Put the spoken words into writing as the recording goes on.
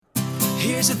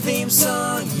Here's a theme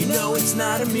song, you know it's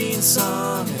not a mean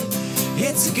song.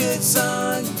 It's a good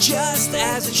song, just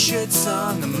as it should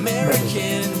song.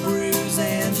 American Brews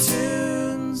and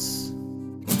Tunes.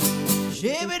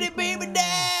 Shibbity baby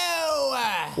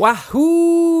dow.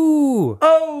 Wahoo!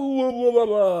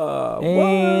 Oh,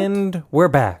 And we're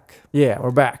back. Yeah, we're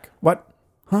back. What?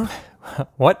 Huh?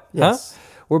 What? Yes. Huh?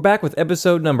 We're back with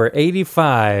episode number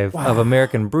 85 of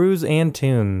American Brews and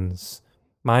Tunes.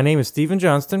 My name is Stephen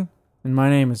Johnston. And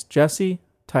my name is Jesse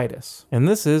Titus. And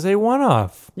this is a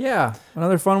one-off. Yeah,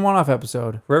 another fun one-off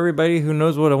episode. For everybody who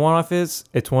knows what a one-off is,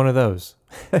 it's one of those.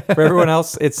 For everyone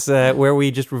else, it's where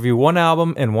we just review one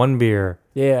album and one beer.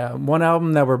 Yeah, one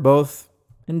album that we're both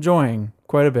enjoying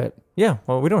quite a bit. Yeah,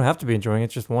 well, we don't have to be enjoying it,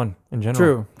 it's just one in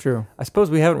general. True. I suppose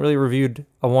we haven't really reviewed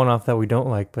a one-off that we don't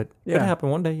like, but it could Yeah.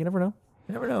 happen one day. You never know.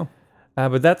 You never know.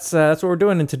 But that's what we're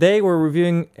doing. And today we're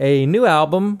reviewing a new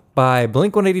album by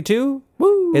Blink-182.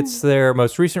 Woo! It's their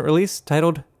most recent release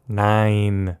titled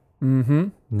 9. Mm-hmm.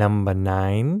 Number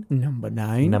 9. Number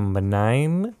 9. Number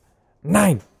 9.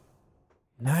 9.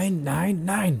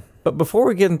 999. But before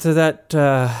we get into that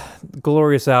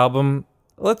glorious album,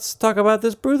 let's talk about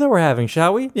this brew that we're having,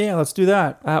 shall we? Yeah, let's do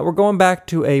that. We're going back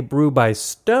to a brew by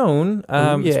Stone.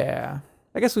 Yeah.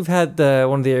 I guess we've had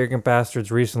one of the Arrogant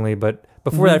Bastards recently, but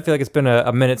before that, I feel like it's been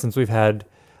a minute since we've had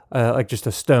like just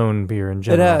a Stone beer in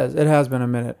general. It has been a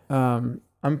minute.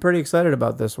 I'm pretty excited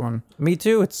about this one. Me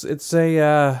too. It's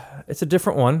a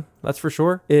different one, that's for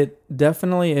sure. It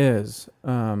definitely is.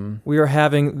 We are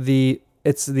having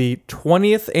it's the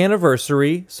 20th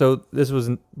anniversary. So this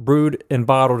was brewed and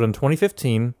bottled in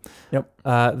 2015. Yep.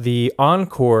 The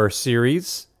Encore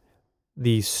series,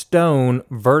 the Stone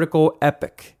Vertical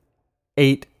Epic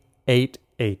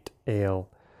 888 Ale.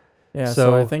 Yeah, So-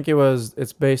 so I think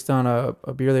it's based on a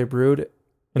beer they brewed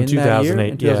In that year?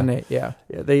 2008, In 2008, yeah.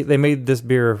 Yeah, they made this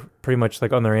beer pretty much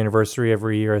like on their anniversary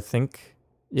every year, I think.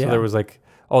 Yeah. So there was like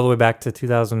all the way back to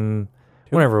 2000,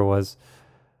 whenever it was.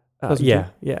 2002.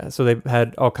 Yeah. So they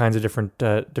had all kinds of different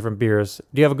beers.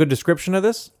 Do you have a good description of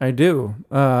this? I do.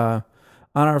 On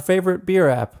our favorite beer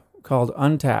app called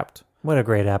Untapped, What a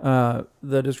great app.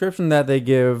 the description that they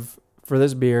give for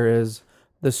this beer is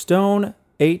the Stone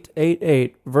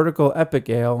 888 Vertical Epic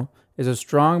Ale is a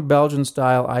strong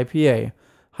Belgian-style IPA,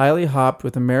 highly hopped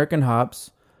with American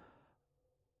hops.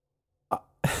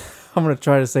 I'm going to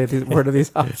try to say the word of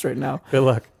these hops right now. Good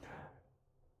luck.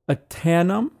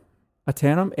 Atanum,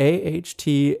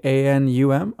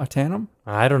 A-H-T-A-N-U-M, Atanum,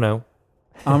 I don't know.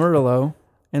 Amarillo,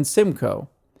 and Simcoe.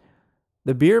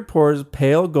 The beer pours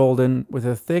pale golden with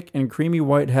a thick and creamy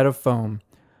white head of foam.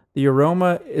 The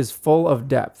aroma is full of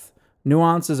depth.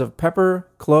 Nuances of pepper,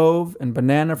 clove, and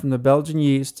banana from the Belgian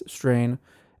yeast strain,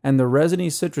 and the resiny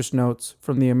citrus notes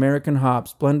from the American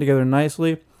hops blend together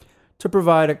nicely to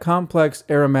provide a complex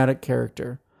aromatic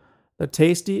character. The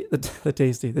taste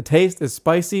is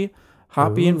spicy,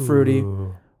 hoppy, and fruity,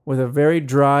 with a very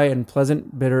dry and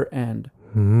pleasant bitter end.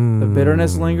 The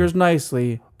bitterness lingers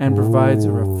nicely and provides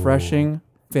a refreshing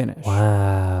finish.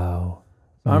 Wow.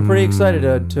 I'm pretty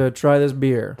excited to try this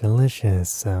beer. Delicious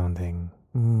sounding.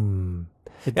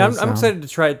 It Yeah, does I'm sound- excited to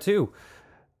try it too.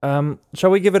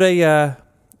 Shall we give it a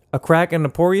crack and a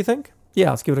pour, you think?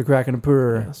 Yeah, let's give it a crack and a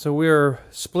pour. So we're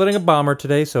splitting a bomber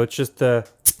today, so it's just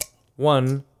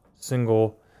one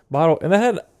single bottle. And that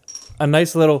had a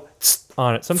nice little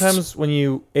on it. Sometimes when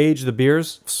you age the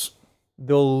beers,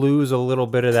 they'll lose a little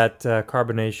bit of that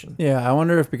carbonation. Yeah, I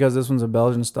wonder if because this one's a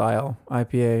Belgian style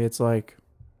IPA, it's like,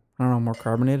 I don't know, more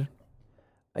carbonated.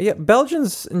 Yeah,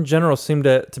 Belgians in general seem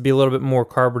to be a little bit more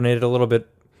carbonated, a little bit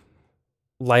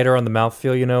lighter on the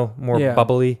mouthfeel, more Yeah.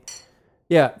 bubbly.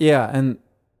 Yeah, and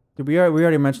we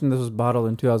already mentioned this was bottled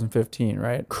in 2015,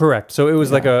 right? Correct. So it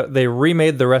was like Yeah. they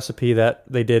remade the recipe that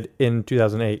they did in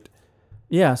 2008.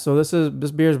 Yeah, so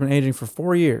this beer's been aging for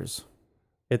 4 years.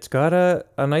 It's got a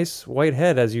nice white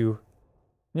head, as you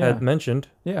Yeah, had mentioned.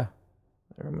 yeah,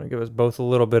 I'm going to give us both a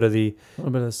little bit of the a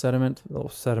little bit of the sediment. little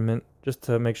sediment just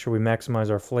to make sure we maximize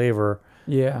our flavor.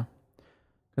 Yeah,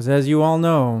 because as you all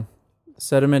know,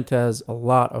 sediment has a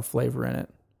lot of flavor in it.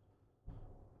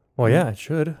 Well, yeah, it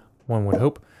should. One would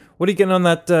hope. What are you getting on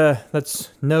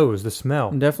that's nose, the smell?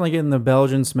 I'm definitely getting the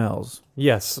Belgian smells.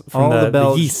 Yes, from All the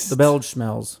the yeast. Belge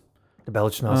smells. The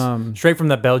Belgian smells. Straight from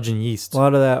that Belgian yeast. A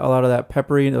lot of that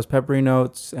those peppery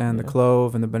notes and the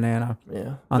clove and the banana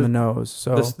Yeah. on the nose.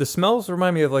 So The smells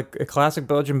remind me of like a classic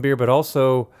Belgian beer, but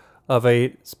also of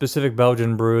a specific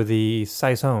Belgian brew, the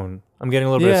Saison. I'm getting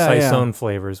a little bit of Saison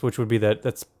flavors, which would be that's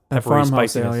that peppery farmhouse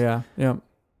spiciness. ale, yeah.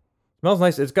 Smells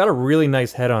nice. It's got a really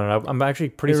nice head on it. I'm actually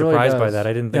pretty It really surprised by does. that.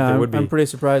 I didn't think Yeah, there would be. I'm pretty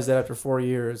surprised that after 4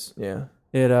 years, Yeah.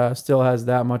 it still has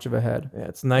that much of a head. Yeah,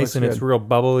 it's nice Looks and it's good. real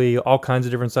bubbly, all kinds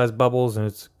of different sized bubbles, and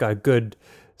it's got good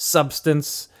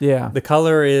substance. Yeah. The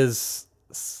color is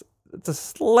it's a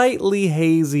slightly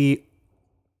hazy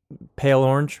pale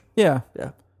orange. Yeah.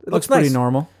 Yeah, it Looks nice. pretty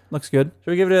normal. Looks good.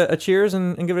 Should we give it a cheers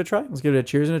and give it a try? Let's give it a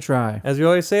cheers and a try. As we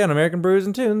always say on American Brews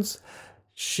and Tunes,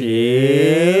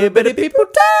 shibbity people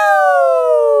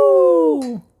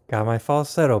do. Got my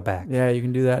falsetto back. Yeah, you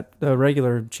can do that. The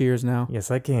regular cheers now.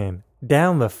 Yes, I can.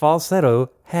 Down the falsetto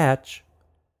hatch.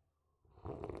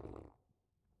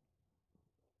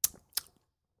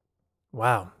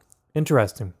 Wow,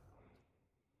 interesting.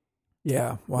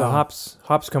 Yeah. Wow. The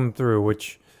hops come through.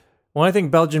 Which, when I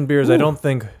think Belgian beers, I Ooh. don't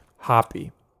think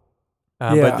hoppy.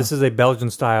 Yeah. But this is a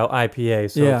Belgian style IPA,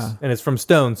 so Yeah. and it's from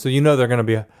Stone, so you know they're going to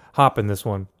be hopping this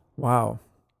one. Wow.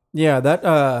 Yeah, that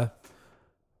the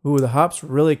hops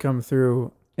really come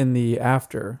through in the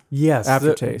Yes,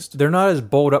 aftertaste. They're not as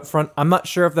bold up front. I'm not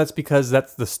sure if that's because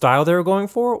that's the style they were going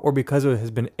for, or because it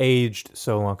has been aged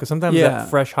so long. Because sometimes Yeah. that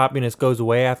fresh hoppiness goes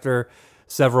away after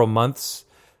several months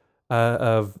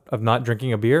of not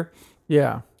drinking a beer.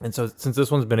 Yeah. And so, since this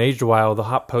one's been aged a while, the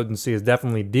hop potency has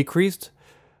definitely decreased.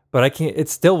 But I can't.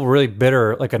 It's still really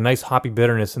bitter, like a nice hoppy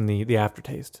bitterness in the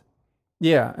aftertaste.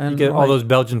 Yeah, and You get all those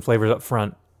Belgian flavors up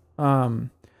front.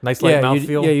 Nice light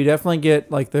mouthfeel. you definitely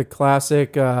get like the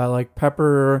classic like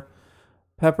pepper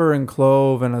and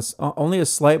clove and only a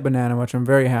slight banana, which I'm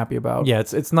very happy about. Yeah,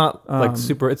 it's not like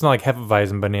super. It's not like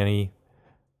Hefeweizen banana-y.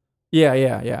 Yeah.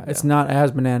 It's not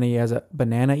as banana-y as a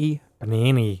banana-y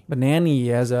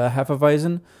as a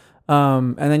Hefeweizen.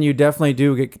 And then you definitely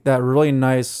do get that really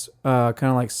nice kind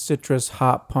of like citrus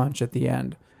hop punch at the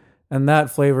end. And that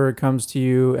flavor comes to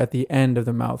you at the end of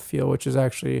the mouthfeel, which is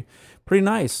actually pretty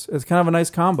nice. It's kind of a nice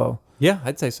combo. Yeah,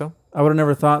 I'd say so. I would have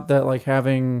never thought that like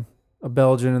having a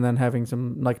Belgian and then having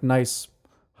some like nice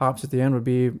hops at the end would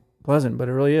be pleasant, but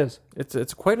it really is.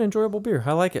 It's quite an enjoyable beer.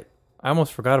 I like it. I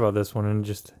almost forgot about this one and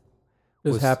just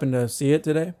Happened to see it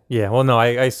today. Yeah, well, no,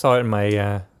 I saw it in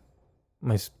my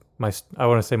I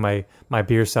want to say my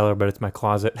beer cellar, but it's my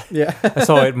closet. Yeah. I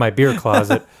saw it in my beer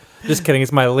closet. Just kidding.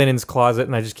 It's my linens closet,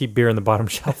 and I just keep beer in the bottom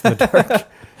shelf in the dark.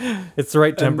 It's the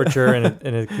right temperature, and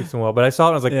it keeps them well. But I saw it,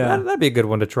 and I was like, Yeah. that'd be a good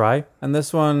one to try. And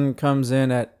this one comes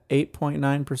in at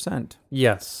 8.9%.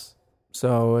 Yes.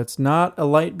 So it's not a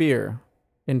light beer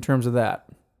in terms of that.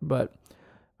 But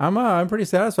I'm pretty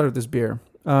satisfied with this beer.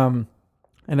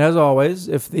 And as always,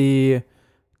 if the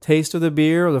taste of the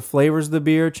beer or the flavors of the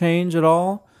beer change at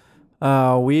all,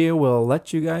 we will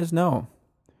let you guys know.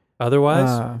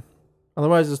 Otherwise,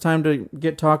 It's time to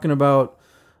get talking about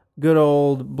good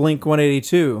old Blink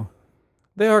 182.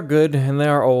 they are good and they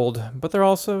are old, but they're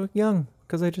also young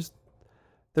because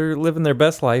they're living their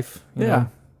best life. you Yeah. know.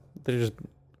 They're just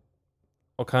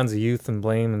all kinds of youth and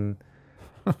blame and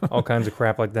all kinds of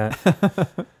crap like that.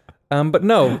 But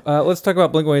no, let's talk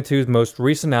about Blink-182's most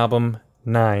recent album,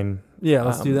 9. Yeah,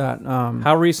 let's do that.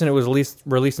 How recent it was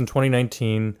released in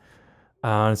 2019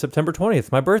 on September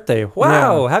 20th, my birthday.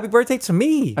 Wow, happy birthday to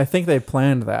me. I think they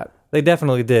planned that. They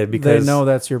definitely did They because know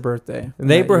that's your birthday.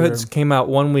 Neighborhoods came out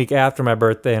 1 week after my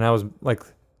birthday, and I was like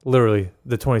literally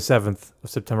the 27th of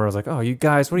September. I was like, oh, you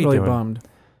guys, what are you really doing? bummed.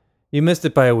 You missed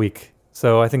it by a week.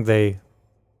 So I think they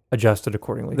adjusted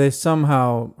accordingly. They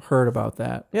somehow heard about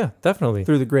that Yeah, definitely.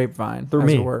 through the grapevine, Through as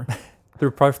me. it were.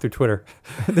 Probably through Twitter.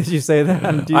 Did you say that?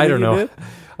 Do you I think don't you know. did?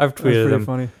 I've That's pretty tweeted them.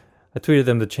 funny. I tweeted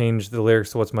them to change the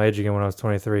lyrics to What's My Age Again when I was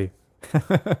 23.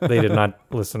 They did not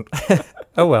listen.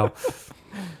 Oh, well.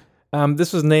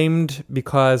 This was named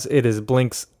because it is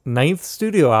Blink's 9th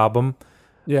studio album.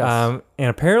 Yes. And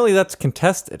apparently that's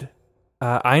contested.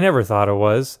 I never thought it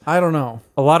was. I don't know.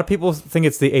 A lot of people think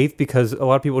it's the 8th because a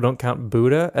lot of people don't count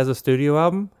Buddha as a studio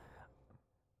album.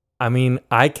 I mean,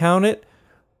 I count it.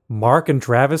 Mark and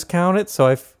Travis count it. So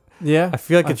I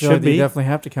feel like it should be. You definitely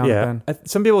have to count it then.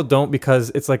 Some people don't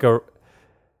because it's like the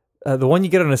one you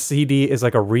get on a CD is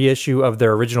like a reissue of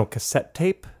their original cassette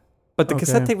tape. But the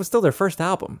cassette tape was still their first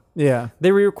album. Yeah.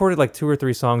 They re-recorded like 2 or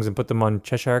 3 songs and put them on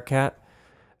Cheshire Cat.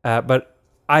 But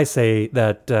I say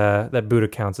that that Buddha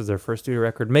counts as their first studio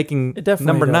record, making It definitely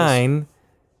number does.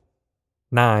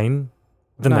 9,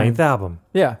 the 9th album.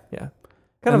 Yeah. Yeah.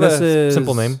 Kind And of a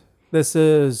simple name. This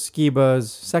is Skiba's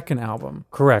second album.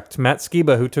 Correct. Matt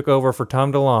Skiba, who took over for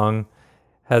Tom DeLonge,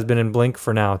 has been in Blink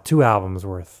for now 2 albums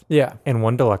worth Yeah. and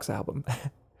 1 deluxe album.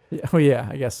 Yeah. Oh, yeah,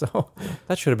 I guess so.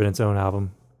 That should have been its own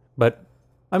album. But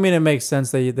I mean, it makes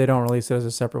sense they don't release it as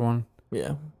a separate one.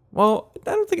 yeah. Well,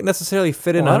 I don't think it necessarily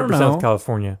fit in Well, I don't 100% know. with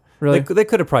California. Really? They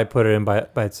could have probably put it in by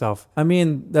itself. I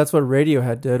mean, that's what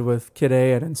Radiohead did with Kid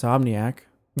A and Insomniac.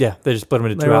 Yeah, they just split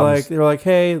them into 2 They albums. were like,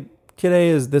 hey, Kid A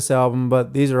is this album,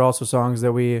 but these are also songs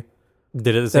that we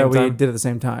Did it at the same time? did at the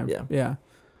same time. Yeah. Yeah.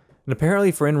 And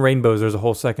apparently for In Rainbows, there's a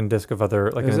whole second disc of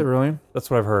other... like Is it really? That's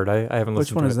what I've heard. I haven't Which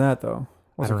listened one to is that, though?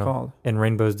 What's I it don't know. called? In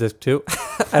Rainbows disc 2?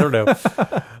 I don't know.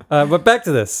 But back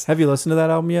to this. Have you listened to that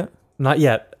album yet? Not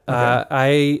yet. Okay. I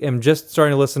am just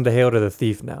starting to listen to Hail to the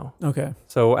Thief now. Okay.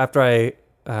 So after I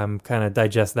kind of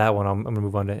digest that one, I'm going to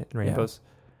move on to In Rainbows.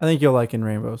 I think you'll like In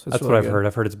Rainbows. It's That's really what I've good. heard.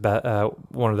 I've heard it's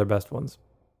one of their best ones.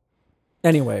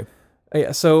 Anyway,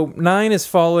 Yeah, so 9 is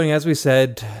following, as we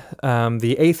said,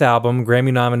 the 8th album,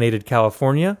 Grammy-nominated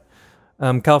California.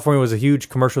 California was a huge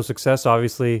commercial success,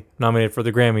 obviously nominated for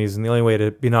the Grammys, and the only way to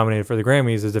be nominated for the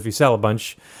Grammys is if you sell a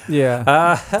bunch.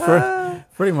 yeah,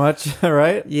 pretty much,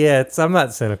 right? Yeah, I'm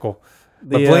not cynical.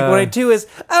 But The, Blink-182 is,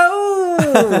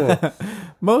 oh!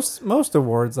 most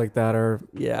awards like that are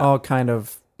Yeah. all kind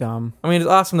of dumb. I mean, it's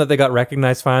awesome that they got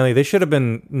recognized finally. They should have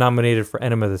been nominated for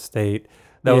Enema of the State.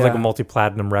 That was like a Yeah.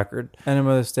 multi-platinum record.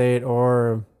 Enema of the State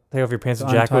or Take Off Your Pants and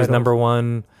The Jacket was Untitled. number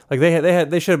 1. Like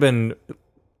they should have been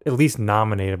at least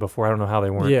nominated before. I don't know how they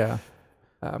weren't. yeah,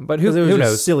 But who 'cause it was just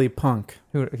knows? silly punk.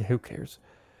 Who cares?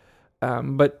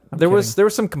 But I'm there were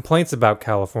some complaints about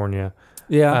California,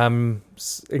 Yeah,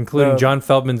 including The- John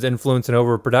Feldman's influence in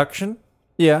overproduction,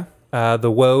 yeah,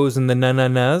 the woes and the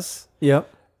na-na-nas, yep,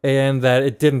 and that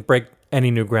it didn't break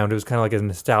any new ground. It was kind of like a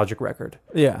nostalgic record.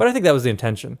 yeah. But I think that was the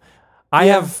intention.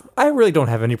 Yeah. I really don't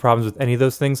have any problems with any of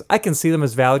those things. I can see them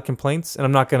as valid complaints, and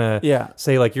I'm not gonna yeah.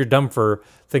 say like you're dumb for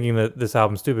thinking that this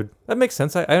album's stupid. That makes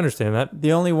sense. I understand that.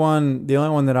 The only one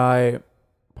that I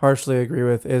partially agree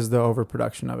with is the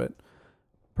overproduction of it.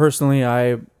 Personally,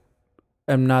 I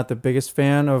am not the biggest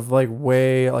fan of like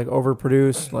way like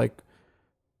overproduced. Like,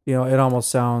 you know, it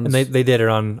almost sounds. And they did it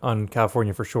on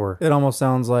California for sure. It almost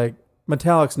sounds like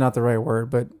metallic's not the right word,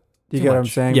 but do you Too get what I'm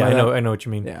much. saying? Yeah, by that? I know what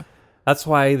you mean. Yeah, That's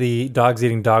why the Dogs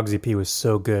Eating Dogs EP was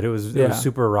so good. It was Yeah.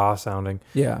 super raw sounding.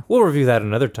 yeah. We'll review that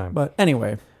another time. But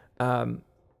anyway, Um,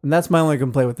 and that's my only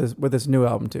complaint with this new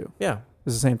album too. yeah,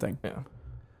 It's the same thing. yeah.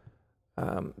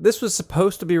 This was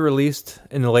supposed to be released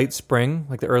in the late spring,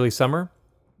 like the early summer.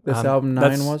 This album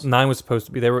 9 was. 9 was supposed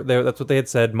to be. That's what they had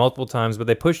said multiple times, but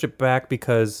they pushed it back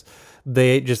because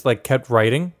they just like kept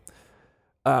writing.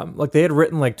 Like they had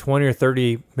written like 20 or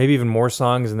 30, maybe even more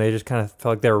songs, and they just kind of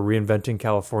felt like they were reinventing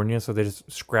California, so they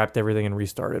just scrapped everything and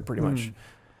restarted pretty much.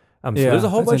 So Yeah, there's a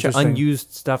whole that's bunch of interesting.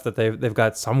 unused stuff that they've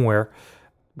got somewhere,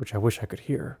 which I wish I could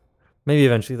hear. Maybe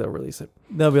eventually they'll release it.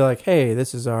 They'll be like, "Hey,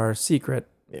 this is our secret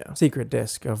Yeah,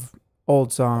 disc of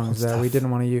old songs that we stuff.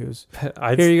 didn't want to use.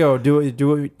 I'd Here you go. Do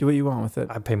what you want with it."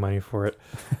 I'd pay money for it.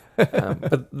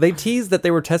 But they teased that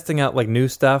they were testing out like new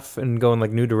stuff and going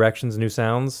like new directions, new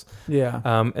sounds. Yeah.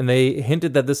 And they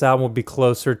hinted that this album would be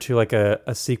closer to like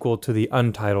a sequel to the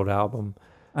Untitled album.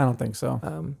 I don't think so.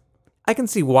 I can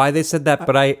see why they said that,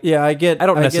 but I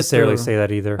don't necessarily say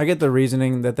that either. I get the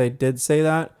reasoning that they did say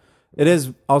that. It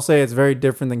is. I'll say it's very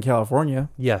different than California.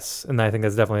 Yes, and I think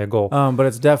that's definitely a goal. But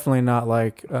it's definitely not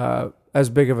like as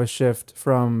big of a shift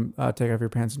from Take Off Your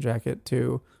Pants and Jacket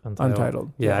to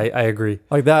Untitled. Yeah, I agree.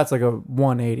 Like that's like a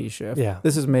 180 shift. Yeah.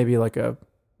 This is maybe like a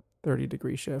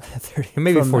 30-degree shift. 30,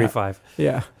 maybe From that. 45.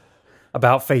 Yeah.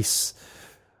 About face.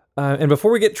 And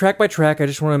before we get track by track, I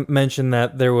just want to mention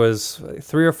that there was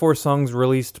 3 or 4 songs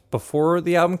released before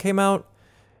the album came out,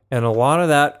 and a lot of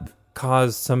that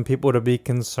caused some people to be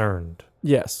concerned.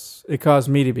 Yes. It caused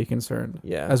me to be concerned.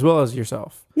 Yeah. As well as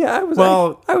yourself. Yeah, I was.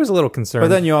 Well, I was a little concerned. But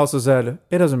then you also said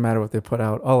it doesn't matter what they put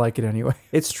out. I'll like it anyway.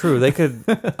 It's true. They could,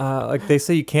 like they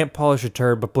say, you can't polish a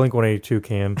turd, but Blink-182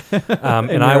 can,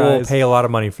 and I your will eyes. pay a lot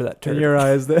of money for that turd. In your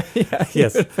eyes, yeah.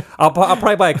 Yes, I'll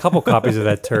probably buy a couple copies of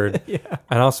that turd, Yeah.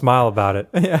 and I'll smile about it,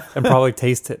 Yeah. and probably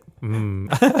taste it.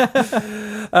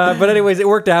 But anyways, it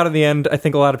worked out in the end. I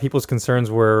think a lot of people's concerns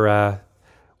were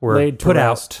Laid to put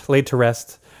rest. out, laid to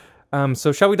rest.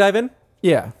 So shall we dive in?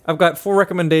 Yeah. I've got 4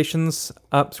 recommendations.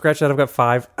 Scratch that. I've got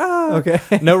 5. Okay.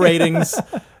 No ratings.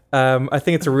 I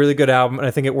think it's a really good album, and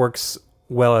I think it works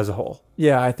well as a whole.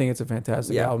 Yeah, I think it's a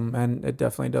fantastic Yeah. album, and it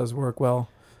definitely does work well.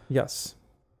 Yes.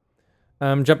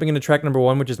 Jumping into track number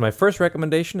 1, which is my first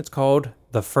recommendation. It's called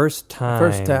 "The First Time."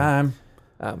 First time.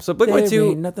 So There Blink-182.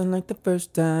 ain't nothing like the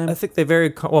first time. I think they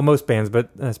very well, most bands, but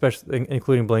especially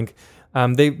including Blink,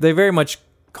 they very much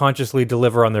consciously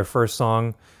deliver on their first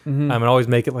song, Mhm. and always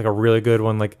make it like a really good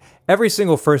one. Like every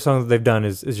single first song that they've done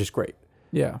is just great.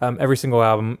 Yeah. Every single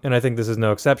album, and I think this is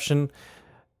no exception.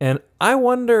 And I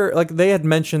wonder, like they had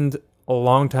mentioned a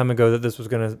long time ago that this was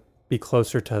going to be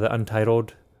closer to the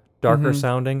Untitled, darker Mhm.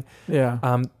 sounding. Yeah.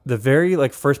 The very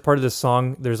like first part of this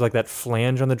song, there's like that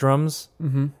flange on the drums,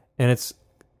 Mm-hmm. and it's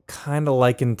kind of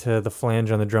likened to the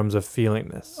flange on the drums of Feeling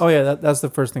This. Oh yeah, that's the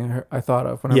first thing I thought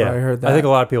of whenever I heard that. I think a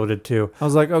lot of people did too. I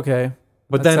was like, okay,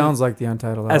 But that then, sounds like the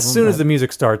Untitled album. as soon as the but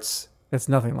music starts, it's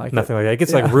nothing like nothing like that. It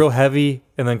gets like real heavy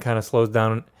and then kind of slows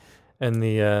down in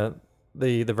the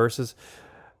verses.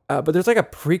 But there's like a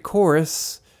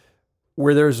pre-chorus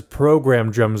where there's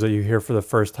programmed drums that you hear for the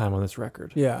first time on this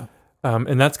record. Yeah.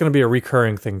 And that's going to be a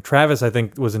recurring thing. Travis, I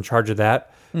think, was in charge of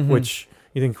that, which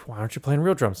you think, why aren't you playing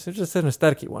real drums? It's just an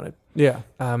aesthetic he wanted. Yeah.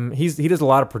 He does a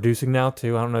lot of producing now,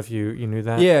 too. I don't know if you knew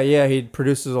that. Yeah. He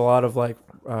produces a lot of like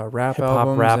rap Hip-hop,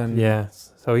 albums. rap, and yeah.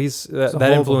 So he's there's a that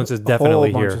whole- influence is a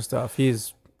definitely whole bunch here. of stuff.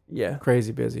 He's Yeah.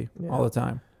 crazy busy all the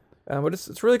time. But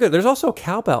it's really good. There's also a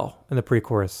cowbell in the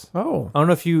pre-chorus. Oh, I don't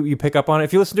know if you pick up on it.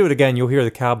 If you listen to it again, you'll hear the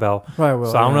cowbell. probably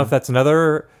will. So I don't know if that's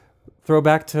another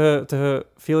throwback to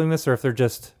Feeling This, or if they're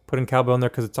just putting cowbell in there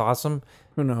because it's awesome.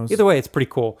 Who knows? Either way, it's pretty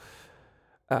cool.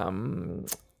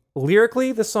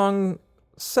 Lyrically, the song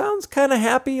sounds kind of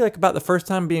happy, like about the first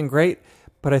time being great,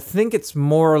 but I think it's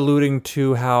more alluding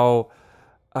to how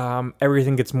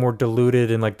everything gets more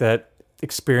diluted and like that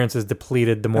experience is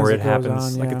depleted the more As it it goes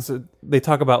happens. on, Like yeah. they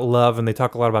talk about love and they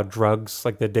talk a lot about drugs,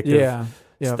 like the addictive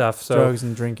yeah, stuff. So, drugs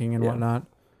and drinking and yeah. whatnot.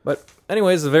 but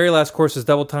anyways, the very last chorus is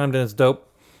double timed and it's dope.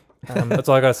 That's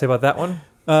all I got to say about that one.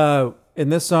 In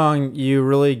this song, you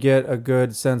really get a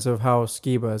good sense of how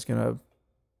Skiba is gonna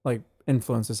like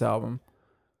influence this album.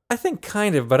 I think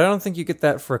kind of, but I don't think you get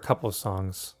that for a couple of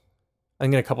songs. I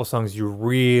think in a couple of songs you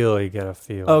really get a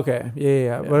feel. Okay,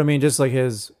 yeah. But I mean, just like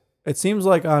his, it seems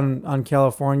like on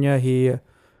California, he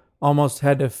almost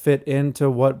had to fit into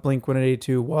what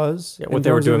Blink-182 was. Yeah, in what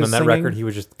they were terms of doing his on that singing. record, he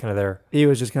was just kind of there. He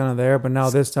was just kind of there, but now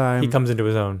this time, He comes into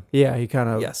his own. yeah, he kind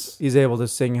of, Yes. he's able to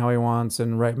sing how he wants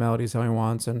and write melodies how he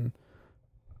wants and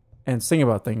sing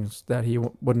about things that he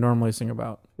would normally sing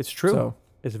about. It's true. So,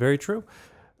 It's very true.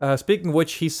 Speaking of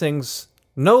which, he sings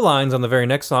no lines on the very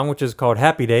next song, which is called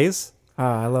Happy Days.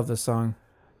 I love this song.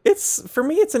 For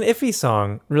me, it's an iffy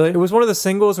song. Really? It was one of the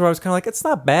singles where I was kind of like, it's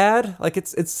not bad. Like it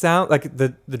sound like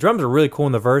the drums are really cool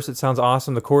in the verse. It sounds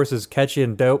awesome. The chorus is catchy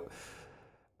and dope.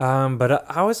 But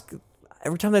I always,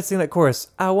 every time they sing that chorus,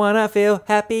 I wanna feel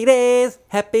happy days,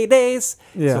 happy days.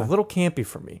 Yeah. It's a little campy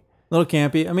for me. A little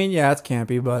campy. I mean, yeah, it's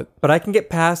campy, but But I can get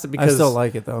past it I because still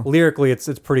like it though. lyrically, it's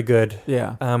pretty good.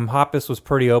 Yeah. Hoppus was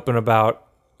pretty open about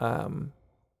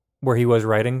where he was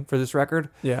writing for this record.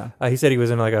 Yeah. He said he was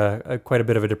in like a quite a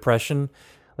bit of a depression.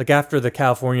 Like after the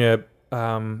California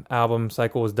album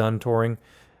cycle was done touring,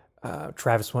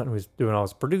 Travis went and was doing all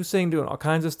his producing, doing all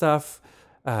kinds of stuff.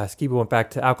 Skiba went back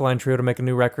to Alkaline Trio to make a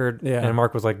new record, Yeah. and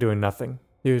Mark was like doing nothing.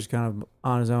 He was kind of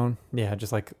on his own. Yeah,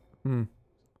 just like Hmm.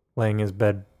 laying in his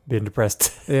bed, being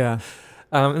depressed. Yeah.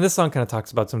 And this song kind of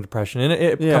talks about some depression, and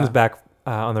it Yeah. comes back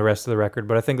on the rest of the record.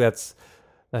 But I think that's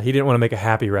he didn't want to make a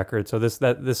happy record, so this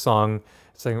song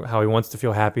is saying how he wants to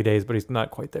feel happy days, but he's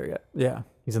not quite there yet. Yeah.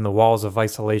 He's in the walls of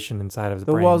isolation inside of the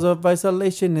The brain. walls of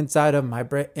isolation inside of my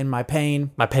brain, in my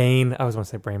pain. My pain. I always want to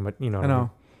say brain, but you know. I know.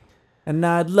 And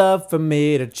I'd love for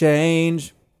me to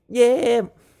change. Yeah,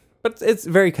 but it's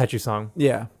a very catchy song.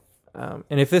 Yeah.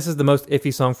 And if this is the most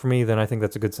iffy song for me, then I think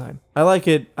that's a good sign. I like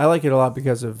it. I like it a lot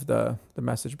because of the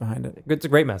message behind it. It's a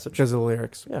great message. Because of the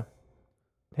lyrics.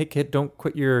 Hey kid, don't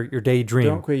quit your daydream.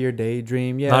 Don't quit your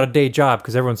daydream. Yeah. Not a day job,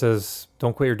 because everyone says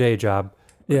don't quit your day job.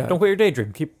 yeah. Don't quit your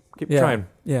daydream. Keep Yeah. trying.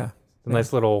 Yeah. A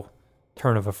nice little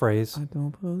turn of a phrase. I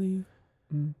don't believe.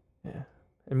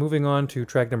 And moving on to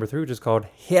track number 3, which is called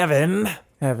Heaven.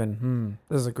 Heaven.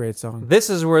 This is a great song. This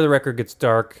is where the record gets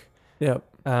dark. Yep.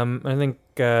 I think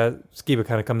Skiba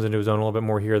kind of comes into his own a little bit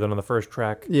more here than on the first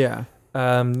track. Yeah.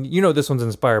 You know what this one's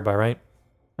inspired by, right?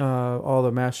 All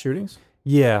the mass shootings.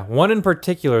 Yeah. One in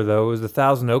particular, though, was the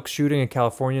Thousand Oaks shooting in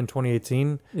California in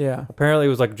 2018. Yeah. Apparently, it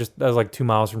was that was like 2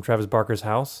 miles from Travis Barker's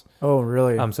house. Oh,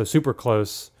 really? So super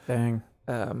close. Dang.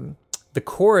 The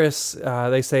chorus,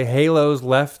 they say halos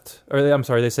left, or I'm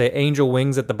sorry, they say angel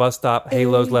wings at the bus stop,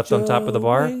 halos left on top of the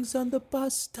bar. Wings on the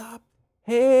bus stop.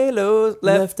 Halos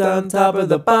left on top of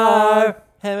the bar.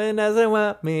 Heaven doesn't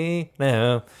want me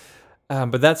now.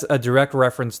 But that's a direct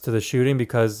reference to the shooting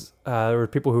because there were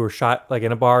people who were shot like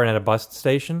in a bar and at a bus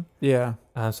station. Yeah.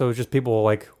 So it was just people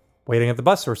like waiting at the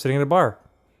bus or sitting at a bar,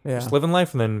 Yeah. just living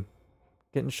life and then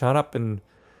getting shot up and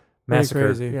Pretty massacred.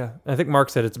 crazy. Yeah, I think Mark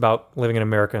said it's about living in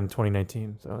America in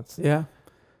 2019. So it's Yeah. an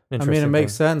I interesting mean, it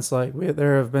makes thing. sense. Like,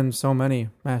 there have been so many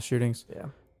mass shootings. Yeah.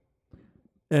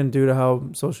 And due to how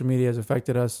social media has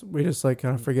affected us, we just like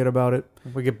kind of forget about it.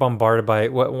 We get bombarded by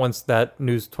it. Once that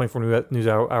 24 news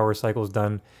hour cycle is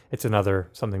done, it's another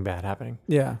something bad happening.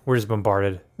 Yeah. We're just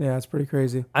bombarded. Yeah. It's pretty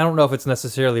crazy. I don't know if it's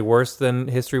necessarily worse than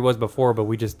history was before, but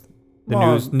we just the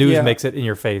Well, news yeah. makes it in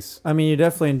your face. I mean, you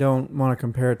definitely don't want to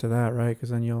compare it to that, right? Because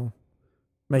then you'll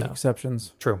make No.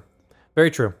 exceptions. True.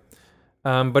 Very true.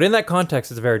 But in that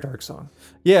context, it's a very dark song,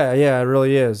 Yeah, it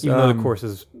really is. even though the chorus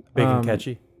is big and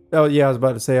catchy. Oh yeah, I was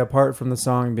about to say. Apart from the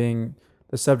song being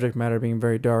the subject matter being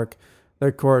very dark,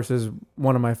 the chorus is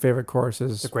one of my favorite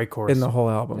choruses It's a great chorus. in the whole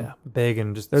album. Yeah, big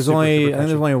and just There's super, only super I think catchy.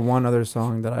 there's only one other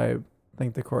song that I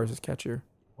think the chorus is catchier.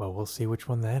 Well, we'll see which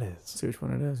one that is. See which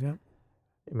one it is. Yeah.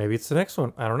 Maybe it's the next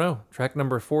one. I don't know. Track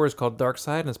number 4 is called Dark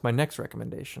Side, and it's my next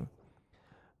recommendation.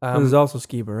 This is also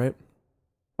Skiba, right?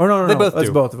 Oh no, They both It's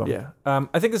do. both of them. Yeah.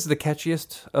 I think this is the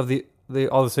catchiest of the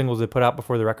all the singles they put out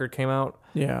before the record came out.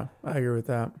 Yeah, I agree with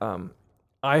that.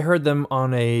 I heard them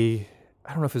on I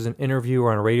don't know if it was an interview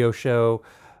or on a radio show,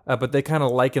 but they kind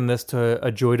of liken this to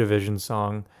a Joy Division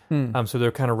song. So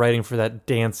they're kind of writing for that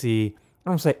dancey, I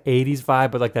don't want to say 80s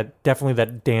vibe, but like that, definitely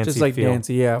that dancey Just like feel.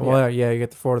 dancey, yeah. Well, yeah, you get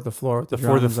the 4 to the floor with the The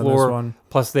 4 to the drums on this floor. one.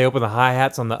 Plus they open the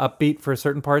hi-hats on the upbeat for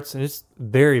certain parts, and it's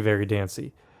very, very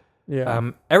dancey.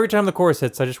 Yeah. Every time the chorus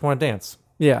hits, I just want to dance.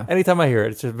 Yeah. Anytime I hear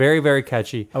it, it's just very, very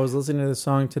catchy. I was listening to this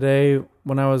song today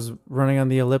when I was running on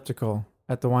the elliptical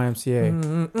at the YMCA,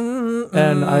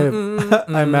 and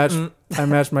I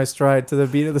matched my stride to the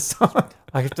beat of the song.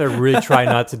 I have to really try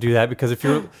not to do that, because if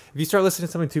you start listening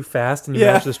to something too fast and you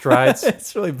Yeah. match the strides,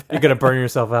 It's really bad. you're gonna burn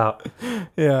yourself out.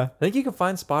 Yeah. I think you can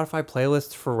find Spotify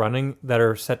playlists for running that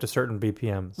are set to certain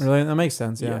BPMs. Really, that makes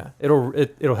sense. Yeah.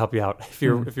 It'll help you out if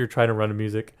you're trying to run to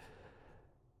music.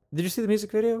 Did you see the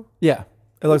music video? Yeah.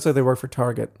 It looks like they work for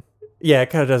Target. Yeah, it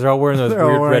kind of does. They're all wearing those They're all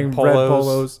weird wearing red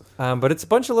polos. polos. But it's a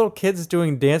bunch of little kids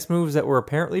doing dance moves that were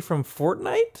apparently from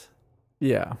Fortnite.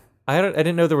 Yeah. I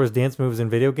didn't know there was dance moves in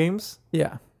video games,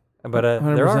 Yeah. but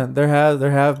 100%. there are.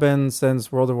 There have been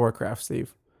since World of Warcraft,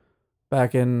 Steve.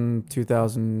 Back in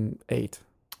 2008.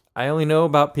 I only know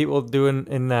about people doing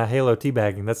in Halo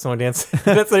teabagging. That's the only dance.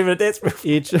 That's not even a dance move.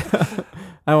 Each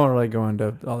I won't really go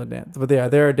into all the dance, but yeah,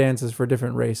 there are dances for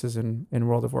different races in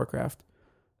World of Warcraft.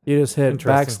 You just hit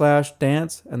Interesting. /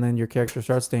 dance, and then your character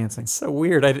starts dancing. So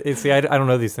weird. I don't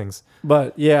know these things.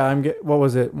 But yeah, what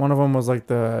was it? One of them was like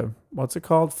what's it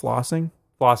called? Flossing?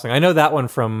 Flossing. I know that one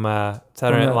from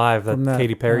Saturday Night Live, From that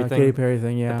Katy Perry thing. Katy Perry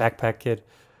thing, yeah. The backpack kid.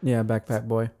 Yeah, Backpack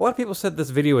Boy. A lot of people said this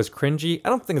video is cringy. I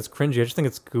don't think it's cringy. I just think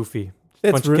it's goofy.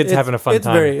 A bunch of kids it's- having a fun it's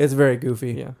time. It's very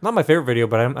goofy. Yeah, not my favorite video,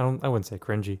 but I wouldn't say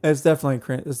cringy. It's definitely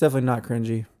not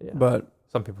cringy, Yeah. but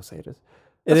Some people say it is.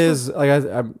 it is like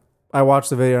I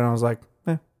watched the video and I was like,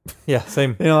 Yeah,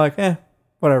 same.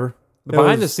 whatever. The It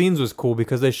behind the was- scenes was cool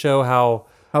because they show how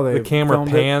How they the camera filmed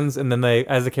it. pans, and then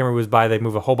as the camera moves by, they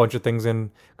move a whole bunch of things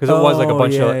in, because it was like a Oh,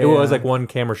 bunch yeah, of it was yeah. like one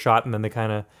camera shot, and then they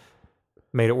kind of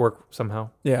made it work somehow.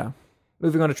 Yeah.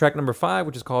 Moving on to track number 5,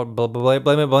 which is called Blame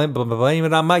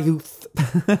It on My Youth.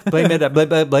 Blame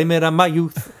it on my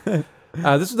youth.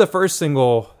 This is the first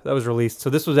single that was released, so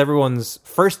this was everyone's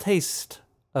first taste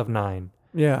of 9.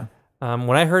 Yeah.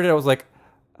 When I heard it, I was like,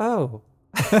 oh,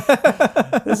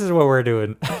 this is what we're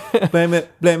doing. blame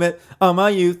it on my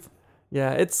youth.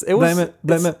 Yeah, it was Blame it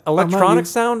it's on my electronic youth.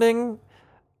 sounding,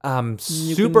 You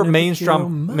super can never kill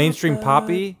my mainstream vibe.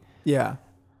 poppy. Yeah.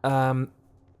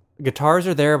 Guitars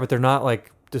are there, but they're not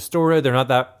like distorted. They're not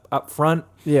that up front.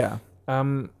 Yeah.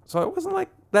 So I wasn't like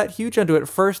that huge onto it at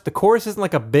first. The chorus isn't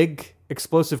like a big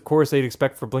explosive chorus that you'd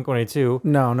expect for Blink-182.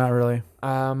 No, not really.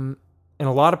 And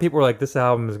a lot of people were like, this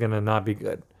album is gonna not be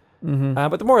good. Mm-hmm.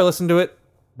 But the more I listened to it,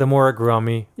 the more it grew on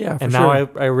me. Yeah, for and sure. now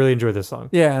I really enjoy this song.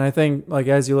 Yeah, and I think like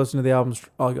as you listen to the album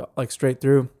like straight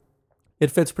through,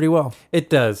 it fits pretty well. It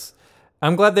does.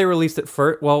 I'm glad they released it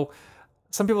first. Well,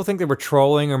 some people think they were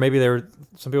trolling, or maybe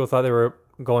some people thought they were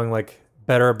going like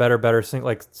better,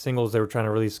 singles. They were trying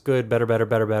to release good, better,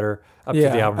 up to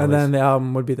the album and release. then the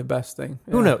album would be the best thing.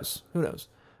 Who Yeah. knows?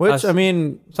 Which I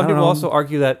mean, Some I don't people know. also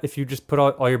argue that if you just put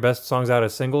all your best songs out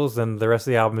as singles, then the rest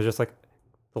of the album is just like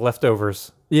the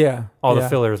leftovers, Yeah, all yeah. the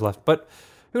fillers left. But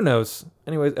who knows?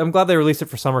 Anyways, I'm glad they released it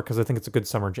for summer because I think it's a good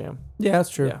summer jam. Yeah, that's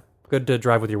true. Yeah, good to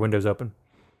drive with your windows open.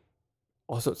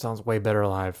 Also, it sounds way better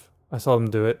live. I saw them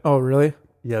do it. Oh, really?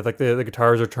 Yeah, like the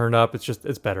guitars are turned up.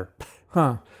 It's better.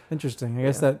 Huh. Interesting. I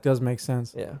guess that does make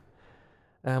sense. Yeah.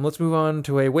 Let's move on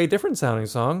to a way different sounding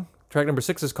song. Track number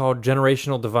 6 is called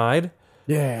Generational Divide.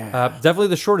 Yeah. Definitely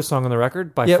the shortest song on the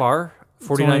record by Yep. far. It's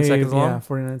 49 only- seconds long. Yeah,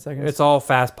 49 seconds. It's all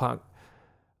fast punk.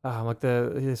 He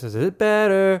says, is it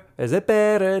better? Is it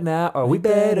better now? Are we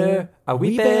better? Are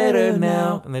we better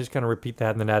now? And they just kind of repeat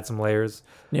that and then add some layers.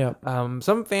 yeah.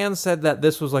 Some fans said that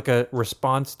this was like a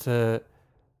response to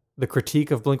the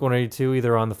critique of Blink-182,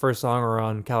 either on the first song or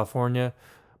on California.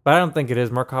 But I don't think it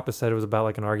is. Mark Hoppus said it was about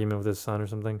like an argument with his son or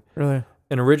something. Really?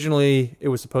 And originally, it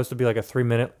was supposed to be like a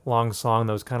 3-minute long song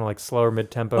that was kind of like slower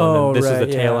mid-tempo. Oh, and then this is right,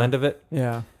 the tail yeah. end of it.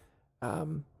 Yeah.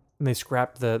 And they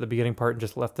scrapped the beginning part and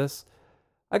just left this.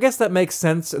 I guess that makes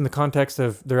sense in the context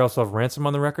of they also have Ransom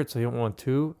on the record, so you don't want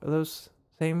two of those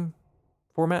same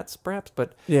formats, perhaps.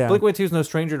 But Yeah. Blink-182 is no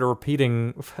stranger to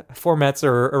repeating formats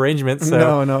or arrangements.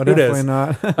 So no, who definitely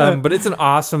knows? not. But it's an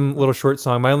awesome little short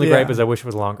song. My only Yeah. gripe is I wish it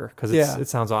was longer because it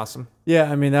sounds awesome. Yeah,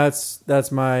 I mean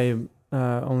that's my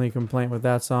only complaint with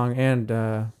that song and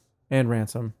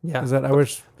Ransom. Yeah. Is that I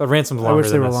wish But Ransom's longer I wish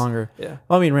they than were this. longer. Yeah.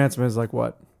 Well, I mean Ransom is like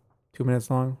what, 2 minutes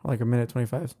long, like a minute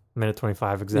 25. Minute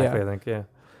 25, exactly, Yeah. I think, yeah.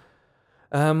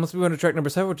 Let's move on to track number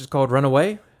 7, which is called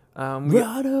Runaway. We get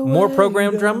Run away, more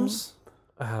programmed don't- drums,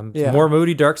 Yeah. more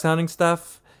moody, dark-sounding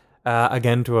stuff,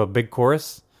 again, to a big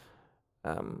chorus.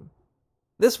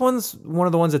 This one's one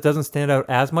of the ones that doesn't stand out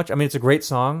as much. I mean, it's a great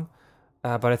song,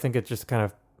 but I think it just kind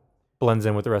of blends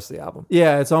in with the rest of the album.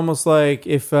 Yeah, it's almost like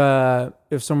if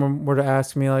someone were to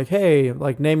ask me like, hey,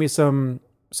 like name me some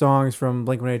songs from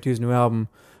Blink-182's new album,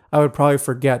 I would probably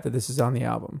forget that this is on the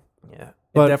album. Yeah. It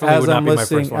But definitely as would not I'm be my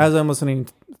listening, first one. as I'm listening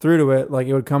through to it, like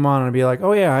it would come on and I'd be like,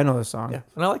 oh yeah, I know this song. Yeah,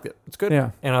 and I liked it. It's good.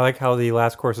 Yeah. And I like how the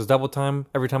last chorus is double time.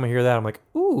 Every time I hear that, I'm like,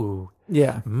 ooh,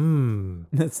 Yeah.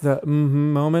 It's the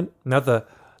moment.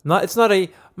 It's not a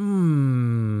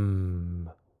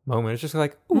moment. It's just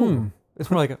like, ooh. It's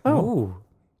more like a, ooh.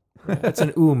 Yeah, it's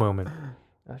an ooh moment,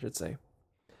 I should say.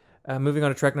 Moving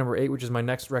on to track number 8, which is my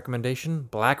next recommendation,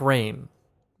 Black Rain.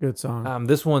 Good song.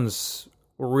 This one's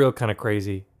real kind of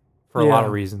crazy for a lot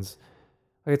of reasons.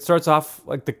 Like it starts off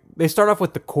they start off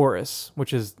with the chorus,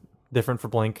 which is different for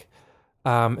Blink,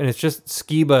 and it's just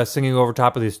Skiba singing over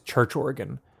top of this church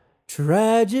organ,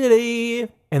 Tragedy.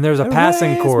 and there's a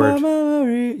passing Erase chord. my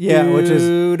memory. Yeah, which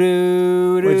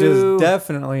is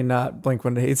definitely not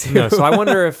Blink-182. no. So I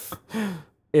wonder if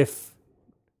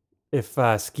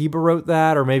Skiba wrote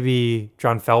that, or maybe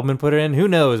John Feldman put it in. Who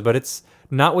knows? But it's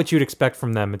not what you'd expect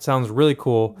from them. It sounds really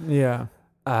cool. Yeah.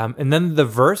 And then the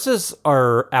verses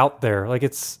are out there. Like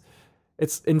it's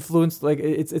influenced. Like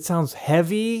it sounds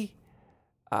heavy.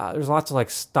 There's lots of like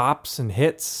stops and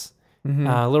hits.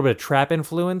 A little bit of trap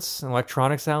influence and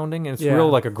electronic sounding, and it's real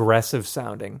like aggressive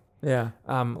sounding. Yeah.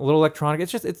 A little electronic.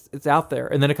 It's just it's out there,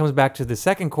 and then it comes back to the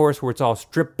second chorus where it's all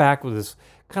stripped back with this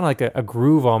kind of like a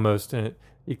groove almost, and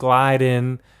you glide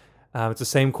in. It's the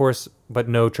same chorus but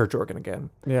no church organ again.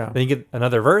 Yeah. Then you get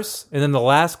another verse, and then the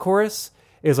last chorus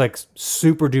is like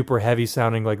super duper heavy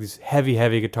sounding, like these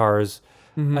heavy guitars.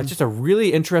 It's just a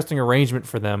really interesting arrangement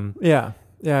for them. Yeah.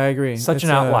 Yeah, I agree. Such It's an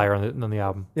outlier on the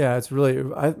album. Yeah, it's really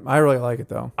I really like it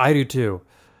though. I do too.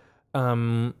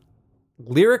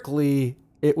 Lyrically,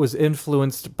 it was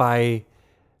influenced by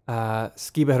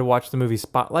Skiba had watched the movie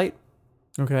Spotlight,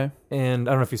 Okay. and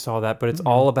I don't know if you saw that, but it's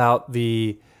all about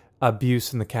the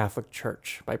abuse in the Catholic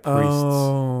Church by priests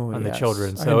on the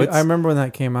children. So I remember when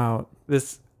that came out.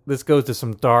 this goes to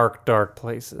some dark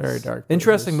places. Very dark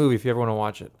Interesting places. movie if you ever want to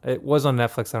watch it. It was on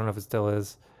Netflix. I don't know if it still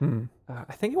is.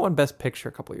 I think it won Best Picture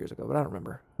a couple of years ago, but I don't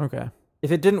remember. Okay.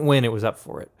 If it didn't win, it was up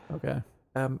for it. Okay.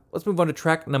 Let's move on to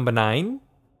track number 9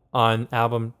 on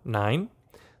album 9.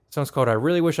 The song's called "I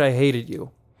Really Wish I Hated You."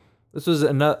 This was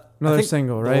another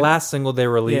single, right? The last single they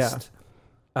released.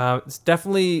 It's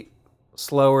definitely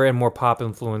slower and more pop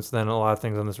influenced than a lot of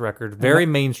things on this record. Very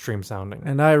mainstream sounding.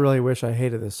 And I really wish I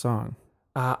hated this song.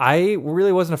 I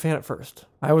really wasn't a fan at first.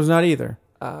 I was not either.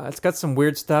 It's got some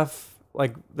weird stuff.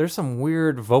 Like there's some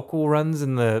weird vocal runs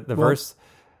in the verse.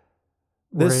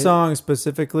 This song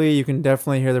specifically, you can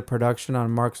definitely hear the production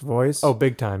on Mark's voice. Oh,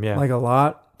 big time, yeah. Like a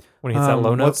lot. When he hits that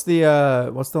low note.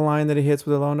 What's the line that he hits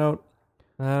with a low note?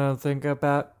 I don't think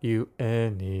about you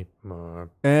anymore.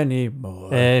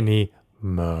 Anymore.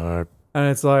 Anymore. And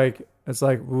it's like,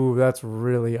 ooh, that's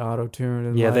really auto-tuned.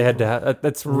 And Yeah, like they had to.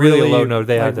 That's really a low note.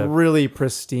 They had to. really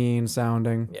pristine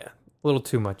sounding. Yeah, a little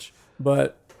too much.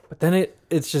 But then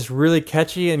it's just really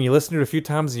catchy, and you listen to it a few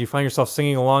times, and you find yourself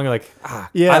singing along. You're like,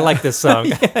 yeah, I like this song.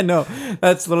 Yeah, no,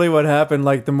 that's literally what happened.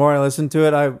 Like the more I listened to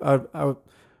it, I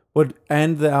would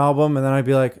end the album, and then I'd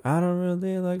be like, I don't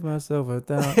really like myself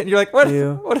without. And you're like, what?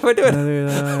 you. What am I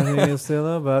doing? It's still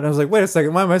about. And I was like, wait a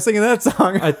second, why am I singing that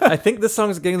song? I think this song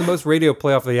is getting the most radio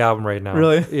play off of the album right now.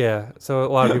 Really? Yeah. So a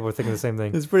lot of people are thinking the same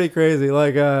thing. It's pretty crazy.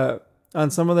 Like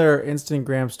on some of their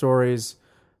Instagram stories,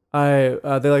 they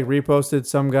like reposted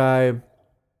some guy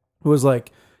who was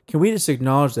like, "Can we just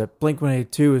acknowledge that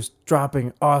Blink-182 is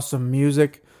dropping awesome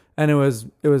music?" And it was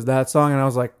that song, and I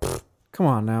was like, "Come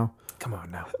on now." Come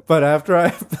on now. But after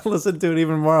I listened to it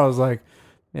even more, I was like,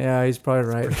 "Yeah, he's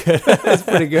probably right. It's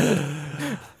pretty good."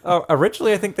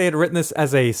 Originally, I think they had written this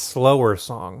as a slower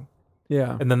song.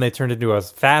 Yeah. And then they turned it into a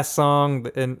fast song,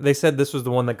 and they said this was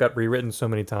the one that got rewritten so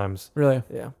many times. Really?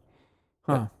 Yeah.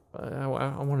 Huh. I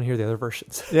want to hear the other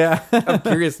versions. Yeah. I'm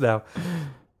curious now.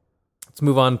 Let's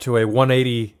move on to a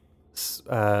 180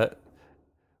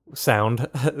 sound.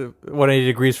 180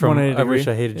 degrees from 180 I Wish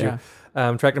degree. I Hated Yeah.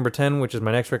 You. Track number 10, which is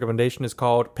my next recommendation, is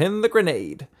called Pin the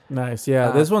Grenade. Nice.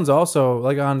 Yeah. This one's also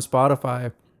like on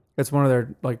Spotify. It's one of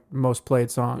their like most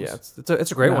played songs. Yeah,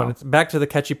 it's a great one. It's back to the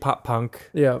catchy pop punk.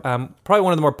 Yeah. Probably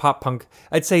one of the more pop punk.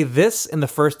 I'd say this and the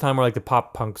first time were like the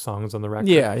pop punk songs on the record.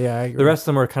 Yeah. Yeah. I agree. The rest of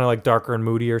them are kind of like darker and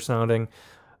moodier sounding.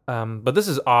 But this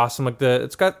is awesome. Like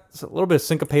it's got a little bit of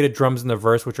syncopated drums in the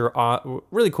verse, which are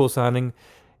really cool sounding.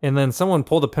 And then someone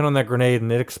pulled a pin on that grenade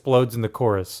and it explodes in the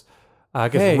chorus.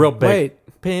 It gets real big.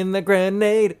 Wait. Pin the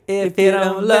grenade if you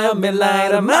don't love me,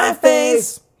 light on my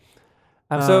face.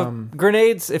 So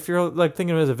grenades, if you're like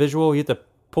thinking of it as a visual, you have to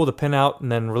pull the pin out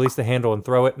and then release the handle and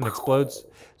throw it and it explodes.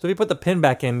 So if you put the pin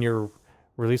back in, you're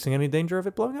releasing any danger of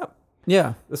it blowing up.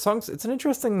 Yeah. It's an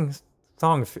interesting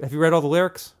song. Have you read all the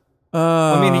lyrics?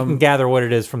 I mean, you can gather what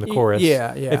it is from the chorus.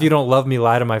 Yeah. If you don't love me,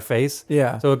 lie to my face.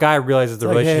 Yeah. So a guy realizes the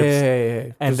It's like, relationship's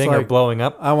hey. ending Just or like, blowing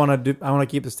up. I want to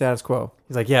keep the status quo.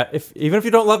 He's like, yeah, even if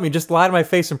you don't love me, just lie to my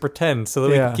face and pretend so that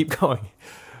we can keep going.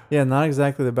 Yeah, not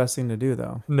exactly the best thing to do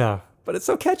though. No, but it's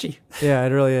so catchy. Yeah, it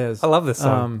really is. I love this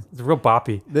song. It's real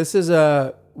boppy. This is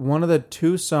one of the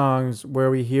two songs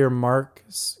where we hear Mark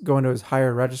go into his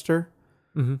higher register,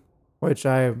 which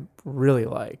I really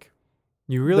like.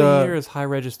 You really hear his high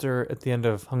register at the end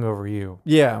of Hungover You.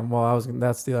 Yeah, well,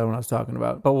 that's the other one I was talking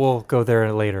about. But we'll go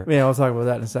there later. Yeah, we'll talk about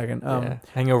that in a second.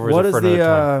 Hangover is for another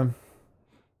time.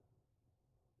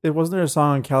 It wasn't there a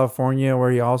song in California where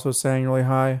he also sang really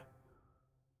high?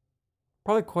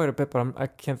 Probably quite a bit, but I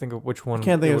can't think of which one. I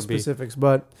can't think of specifics,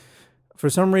 but for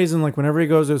some reason, like whenever he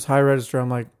goes to his high register, I'm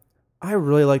like, I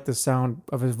really like the sound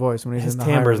of his voice when he's his in the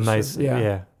high timbre is register.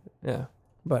 nice. Yeah.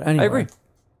 But anyway, I agree.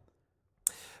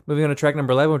 Moving on to track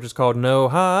number 11, which is called No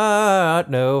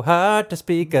Heart to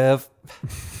Speak of.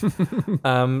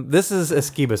 This is a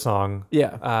Skiba song.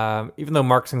 Yeah. Even though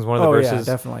Mark sings one of the verses,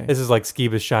 yeah, definitely. This is like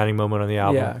Skiba's shining moment on the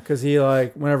album. Yeah, because he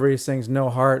like whenever he sings "No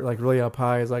Heart" like really up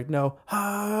high, he's like "No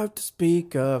heart to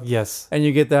speak of." Yes. And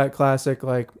you get that classic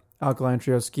like Alkaline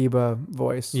Trio Skiba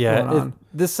voice. Yeah. going on.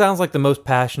 This sounds like the most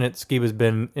passionate Skiba's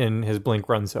been in his Blink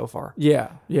run so far.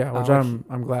 Yeah, which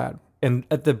I'm glad. And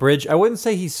at the bridge, I wouldn't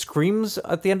say he screams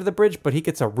at the end of the bridge, but he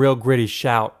gets a real gritty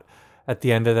shout at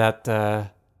the end of that.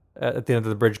 At the end of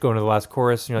the bridge, going to the last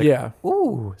chorus, and you're like,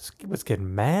 "Ooh, Skiba's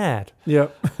getting mad."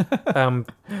 Yep.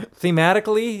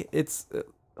 Thematically, it's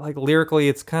like lyrically,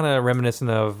 it's kind of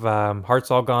reminiscent of "Heart's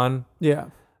All Gone." Yeah.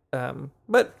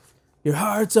 But Your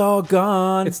heart's all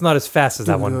gone. it's not as fast as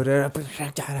that one. Let's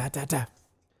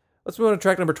Let's move on to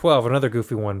track number 12, another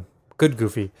goofy one. Good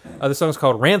goofy. The song's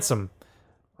called Ransom.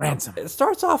 Ransom. It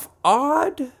starts off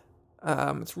odd.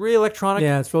 It's really electronic.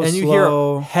 Yeah, it's real and you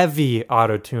slow. hear heavy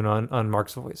auto-tune on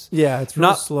Mark's voice. Yeah, it's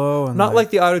real slow. And not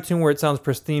like the auto-tune where it sounds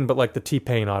pristine, but like the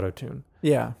T-Pain auto-tune.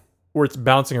 Yeah. Where it's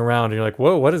bouncing around and you're like,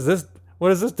 whoa, what is this?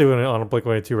 What is this doing on a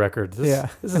Blink-182 record? This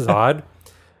is odd.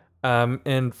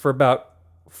 And for about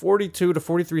 42 to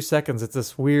 43 seconds, it's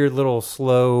this weird little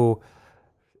slow,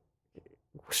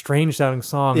 strange sounding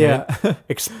song. Yeah.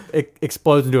 It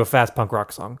explodes into a fast punk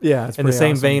rock song. Yeah, it's in the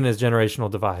same awesome. vein as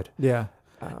Generational Divide. Yeah.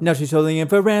 Now she's holding him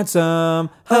for ransom.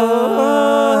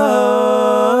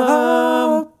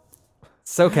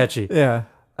 So catchy. Yeah.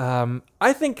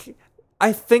 I think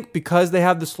because they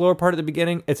have the slower part at the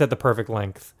beginning, it's at the perfect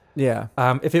length. Yeah.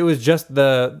 If it was just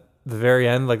the very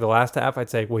end, like the last half, I'd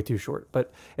say way too short.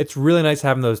 But it's really nice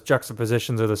having those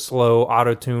juxtapositions of the slow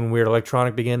auto-tune, weird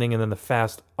electronic beginning, and then the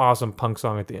fast, awesome punk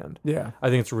song at the end. Yeah. I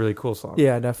think it's a really cool song.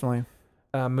 Yeah, definitely.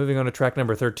 Moving on to track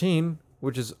number 13,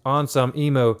 which is on some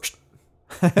emo.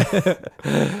 If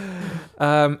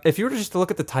you were just to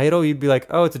look at the title, you'd be like,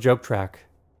 oh, it's a joke track.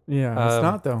 Yeah, it's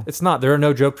not though. It's not. There are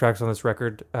no joke tracks on this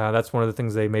record. That's one of the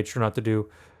things they made sure not to do,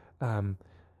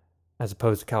 as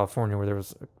opposed to California, where there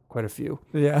was quite a few.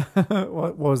 Yeah.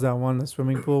 What was that one? The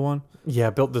swimming pool one? Yeah,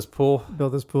 built this pool.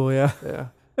 Built this pool, yeah.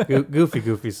 Yeah,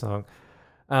 goofy song.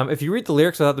 If you read the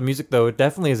lyrics without the music, though, it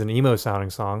definitely is an emo sounding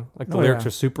song. Like the lyrics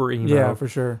are super emo. Yeah, for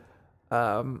sure.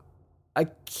 I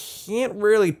can't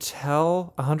really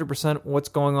tell 100% what's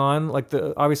going on. Like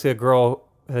obviously a girl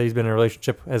that he's been in a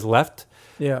relationship has left.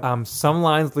 Yeah. Some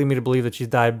lines lead me to believe that she's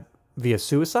died via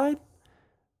suicide.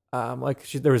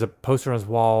 There was a poster on his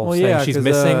wall saying she's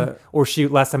missing, or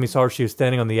last time he saw her, she was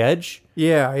standing on the edge.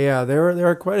 Yeah. There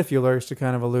are quite a few lyrics to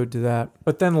kind of allude to that.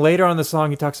 But then later on in the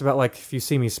song, he talks about like, if you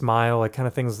see me smile, like kind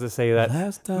of things to say that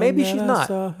Last time maybe that she's I not.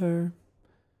 saw her,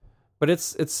 But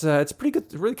it's pretty good.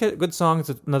 It's a really good song.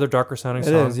 It's another darker sounding It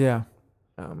song. is, yeah.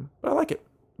 But I like it.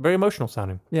 Very emotional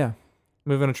sounding. Yeah.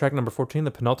 Moving on to track number 14,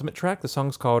 the penultimate track. The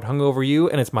song's called "Hung Over You,"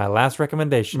 and it's my last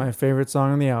recommendation. My favorite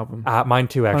song on the album. Mine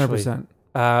too, actually. 100%.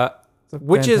 It's a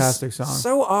Which is fantastic song.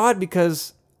 so odd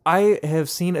because I have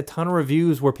seen a ton of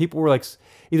reviews where people were like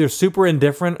either super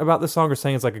indifferent about the song or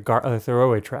saying it's like a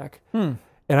throwaway track. And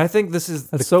I think this is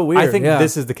That's so weird. I think yeah.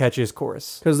 this is the catchiest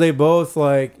chorus. Because they both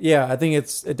I think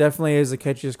it definitely is the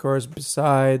catchiest chorus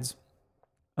besides,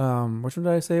 which one did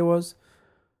I say it was?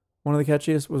 One of the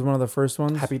catchiest was one of the first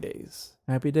ones. Happy Days.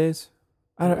 Happy Days?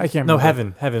 I can't remember. No,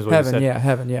 Heaven. Heaven's what you said.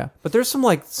 Heaven, yeah. But there's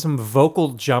some vocal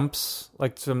jumps,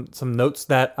 like some notes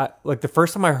that like the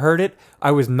first time I heard it,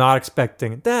 I was not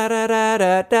expecting da da da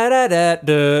da da da da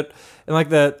da, and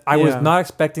like I was not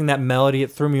expecting that melody.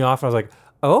 It threw me off. I was like,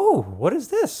 oh, what is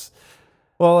this?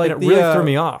 Well, like and it really threw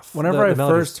me off. Whenever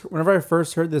I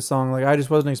first heard this song, like I just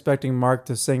wasn't expecting Mark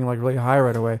to sing like really high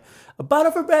right away. A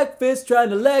bottle for breakfast, trying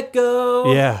to let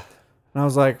go. Yeah. And I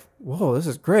was like, whoa, this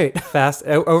is great. Fast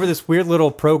over this weird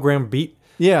little program beat.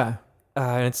 Yeah.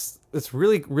 And it's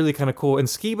really, really kind of cool. And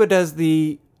Skiba does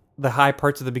the high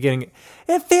parts at the beginning.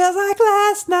 It feels like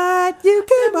last night you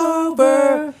came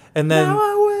over. And then now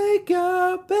I wake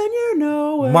up and you're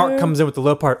nowhere. Mark comes in with the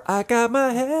low part. I got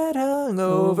my head hung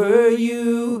over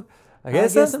you. I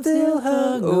guess I'm still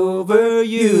hung over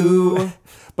you.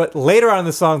 But later on in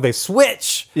the song, they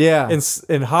switch. Yeah. And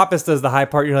Hoppus does the high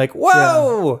part. You're like,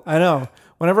 whoa. Yeah, I know.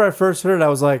 Whenever I first heard it, I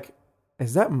was like,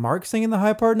 is that Mark singing the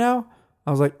high part now?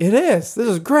 I was like, it is. This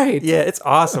is great. Yeah, it's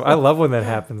awesome. I love when that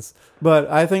happens. But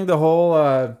I think the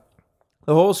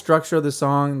whole structure of the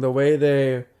song, the way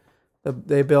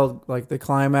they build like the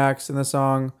climax in the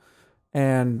song,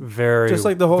 and just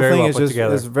like the whole thing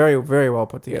is very, very well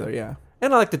put together. Yeah.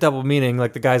 And I like the double meaning,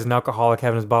 like the guy's an alcoholic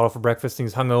having his bottle for breakfast and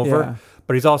he's hungover,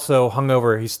 but he's also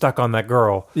hungover. He's stuck on that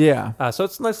girl. Yeah. So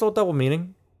it's a nice little double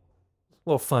meaning. A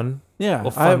little fun. Yeah. A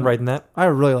little fun writing that. I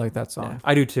really like that song. Yeah,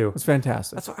 I do too. It's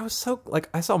fantastic. That's why I was so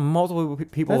I saw multiple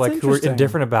people That's who were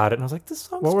indifferent about it, and I was like, "This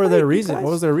song's What were great, their reason? guys." What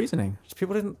was their reasoning?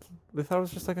 People they thought it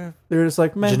was just like a They were just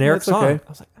like, man, generic song. Okay. I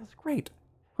was like, "That's great."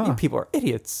 Huh. You people are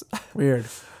idiots. Weird.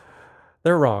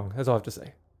 They're wrong. That's all I have to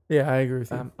say. Yeah, I agree with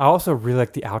you. I also really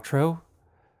like the outro.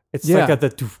 It's like got the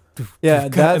doof, doof, yeah,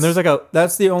 doof, and there's like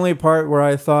that's the only part where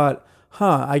I thought,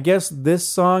 I guess this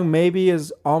song maybe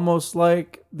is almost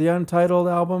like the Untitled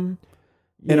album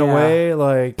in a way,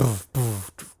 like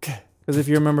because if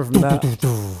you remember from that, like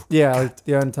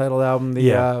the Untitled album,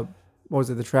 what was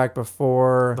it, the track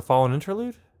before the Fallen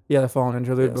Interlude? Yeah, the Fallen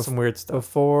Interlude. Some weird stuff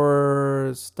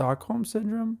before Stockholm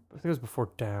Syndrome. I think it was before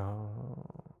Down.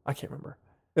 I can't remember.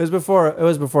 It was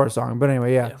before a song, but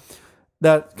anyway, yeah.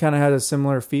 That kind of had a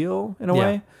similar feel in a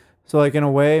way. So like in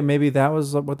a way, maybe that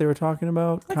was what they were talking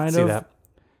about. I can see that.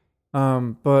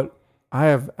 But I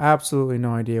have absolutely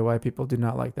no idea why people do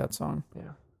not like that song.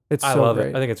 Yeah, I love great.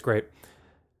 it. I think it's great.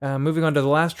 Moving on to the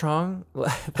last song. The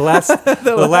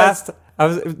last.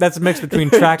 That's a mix between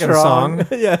track and song.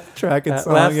 Yeah, track and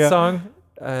song. Last song.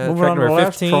 Track number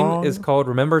 15 is called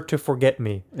 "Remember to Forget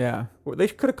Me." Yeah, they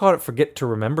could have called it "Forget to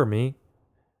Remember Me."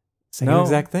 Same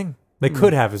exact thing. They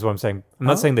could have, is what I'm saying. I'm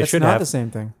not saying they should have. It's not the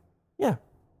same thing. Yeah.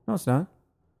 No, it's not.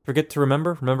 Forget to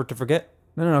remember to forget.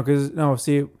 No,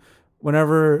 see,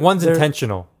 whenever one's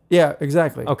intentional. Yeah,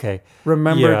 exactly. Okay.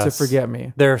 Remember to forget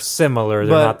me. They're similar.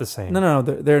 They're not the same. No,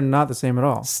 they're not the same at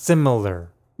all.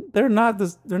 Similar. They're not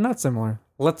similar.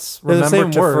 Let's they're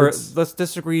remember to let's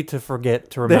disagree to forget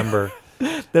to remember.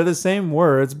 They're the same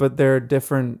words, but they're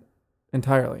different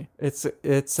entirely. It's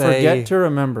forget to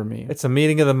remember me. It's a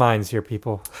meeting of the minds here,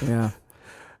 people. Yeah.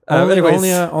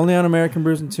 Only on American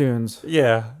Brews and Tunes.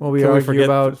 Yeah. Well, we argue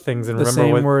about things and the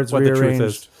remember same words what the truth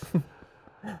is.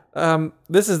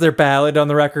 This is their ballad on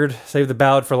the record. Save the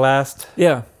ballad for last.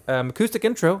 Yeah. Acoustic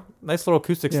intro. Nice little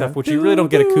acoustic stuff, which you really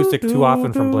don't get acoustic too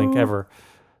often from Blink ever.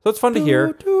 So it's fun to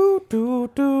hear.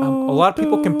 A lot of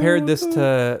people compared this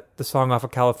to the song off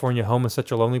of California, Home is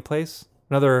Such a Lonely Place.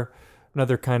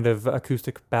 Another kind of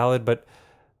acoustic ballad, but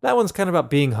that one's kind of about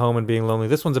being home and being lonely.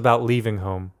 This one's about leaving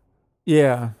home.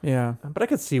 Yeah. But I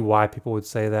could see why people would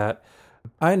say that.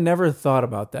 I never thought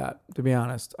about that, to be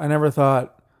honest. I never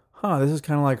thought, this is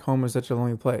kind of like Home is Such a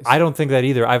Lonely Place. I don't think that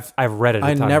either. I've read it.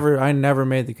 I never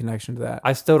made the connection to that.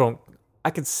 I still don't.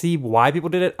 I could see why people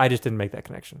did it. I just didn't make that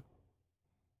connection.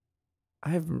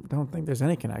 I don't think there's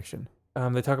any connection.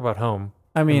 They talk about home.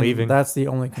 I mean, leaving. That's the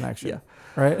only connection,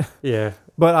 right? Yeah.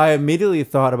 But I immediately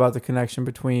thought about the connection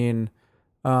between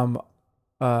No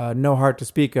Heart to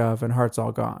Speak Of and Heart's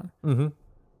All Gone. Mm-hmm.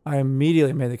 I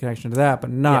immediately made the connection to that,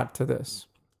 but not to this.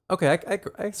 Okay,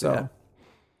 I see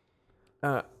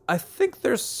that. I think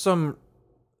there's some.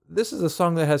 This is a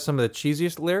song that has some of the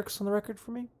cheesiest lyrics on the record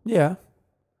for me, Yeah.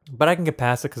 but I can get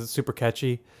past it because it's super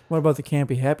catchy. What about the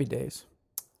Campy Happy Days?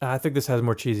 I think this has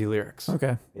more cheesy lyrics.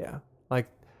 Okay. Yeah, like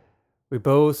we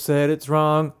both said it's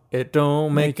wrong. It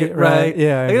don't make it right.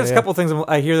 Yeah. Like, there's a couple of things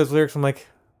I hear those lyrics. I'm like,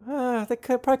 they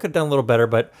probably could have done a little better,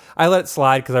 but I let it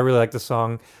slide because I really like the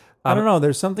song. I don't know.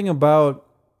 There's something about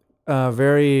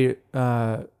very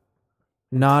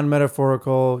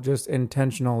non-metaphorical, just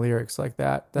intentional lyrics like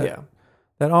that.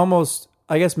 That almost,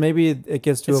 I guess maybe it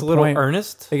gets to It's a a little point.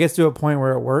 earnest. It gets to a point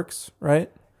where it works,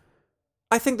 right?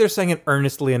 I think they're saying it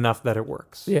earnestly enough that it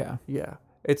works. Yeah. Yeah.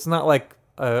 It's not like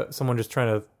someone just trying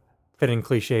to fit in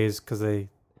cliches because it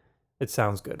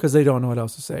sounds good. Because they don't know what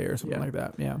else to say or something Yeah. like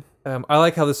that. Yeah. I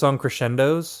like how the song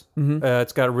crescendos. Mm-hmm.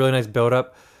 It's got a really nice build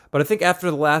up. But I think after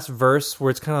the last verse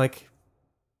where it's kind of like,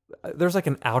 there's like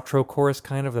an outro chorus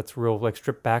kind of that's real like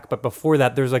stripped back. But before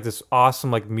that, there's like this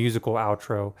awesome like musical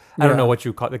outro. I don't know what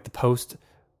you call it, like the post-chorus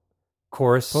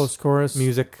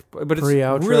music. But it's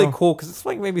Pre-outro. really cool because it's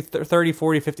like maybe 30,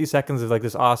 40, 50 seconds of like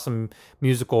this awesome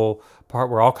musical part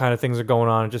where all kind of things are going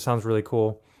on. It just sounds really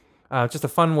cool. Just a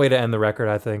fun way to end the record,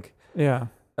 I think. Yeah.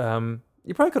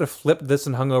 You probably could have flipped this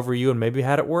and Hung Over You and maybe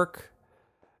had it work.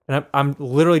 And I'm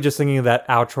literally just thinking of that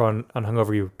outro on Hung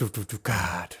Over You.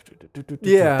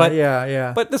 Yeah. But,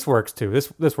 yeah. But this works too.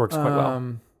 This works quite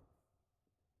well.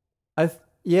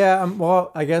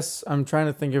 Well, I guess I'm trying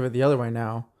to think of it the other way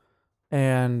now.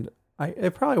 And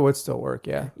it probably would still work,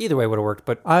 yeah. Either way would have worked,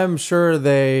 but I'm sure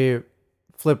they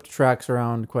flipped tracks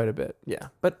around quite a bit. yeah.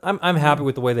 But I'm happy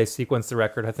with the way they sequenced the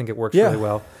record. I think it works really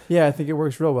well. Yeah, I think it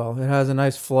works real well. It has a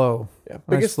nice flow. Yeah.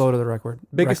 Nice flow to the record.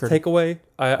 Biggest takeaway,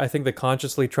 I think they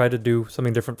consciously tried to do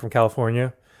something different from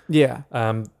California. Yeah.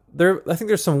 I think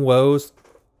there's some woes.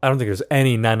 I don't think there's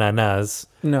any na-na-nas.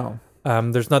 No.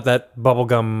 There's not that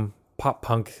bubblegum pop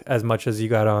punk as much as you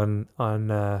got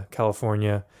on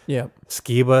California. Yeah.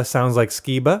 Skiba sounds like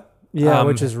Skiba. Yeah,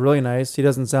 which is really nice. He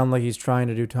doesn't sound like he's trying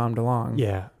to do Tom DeLonge.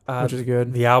 Yeah, which is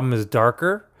good. The album is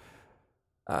darker.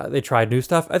 They tried new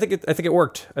stuff. I think it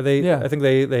worked. I think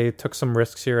they took some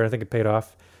risks here, and I think it paid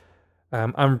off.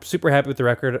 I'm super happy with the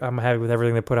record. I'm happy with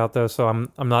everything they put out, though. So I'm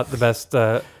not the best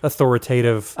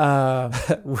authoritative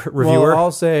reviewer. Well,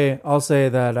 I'll say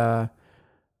that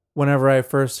whenever I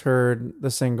first heard the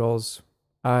singles,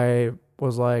 I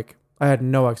was like, I had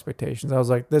no expectations. I was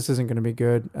like, this isn't going to be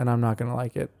good, and I'm not going to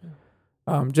like it.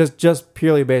 Just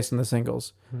purely based on the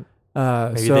singles.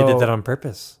 Maybe they did that on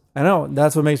purpose. I know.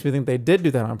 That's what makes me think they did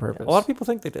do that on purpose. A lot of people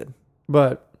think they did.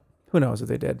 But who knows if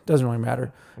they did. Doesn't really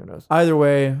matter. Who knows? Either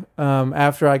way,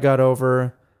 after I got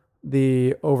over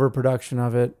the overproduction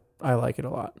of it, I like it a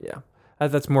lot. Yeah.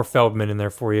 That's more Feldman in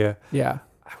there for you. Yeah.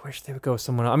 I wish they would go with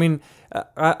someone else. I mean,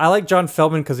 I like John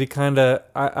Feldman because he kind of...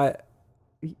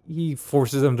 he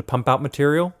forces them to pump out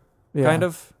material, kind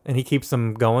of, and he keeps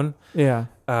them going. Yeah.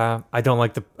 I don't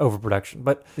like the overproduction,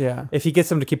 but yeah, if he gets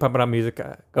them to keep pumping out music,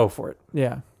 go for it.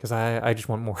 Yeah. Because I just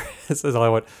want more. That's all I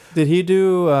want. Did he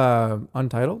do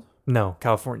Untitled? No,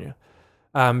 California.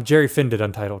 Jerry Finn did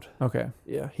Untitled. Okay.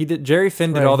 Yeah, he did. Jerry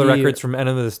Finn did all the records from End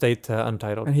of the State to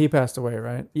Untitled. And he passed away,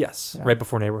 right? Yes, right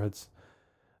before Neighborhoods.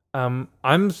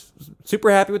 I'm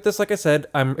super happy with this. Like I said,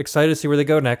 I'm excited to see where they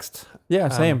go next. Yeah,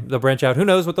 same. They'll branch out. Who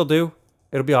knows what they'll do?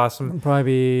 It'll be awesome. It'll probably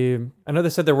be. I know they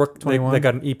said they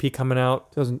got an EP coming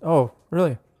out. Oh,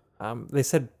 really? They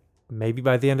said maybe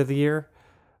by the end of the year.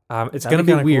 It's going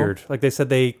to be weird. Cool. Like they said,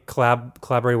 they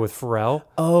collaborated with Pharrell.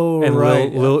 Oh, and right.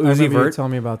 Lil Uzi Vert. Tell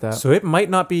me about that. So it might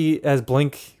not be as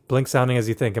Blink sounding as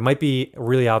you think. It might be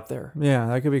really out there. Yeah,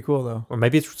 that could be cool though. Or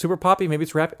maybe it's super poppy. Maybe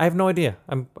it's rap. I have no idea.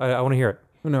 I want to hear it.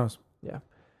 Who knows? Yeah.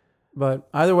 But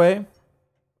either way,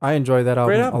 I enjoyed that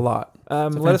album a lot.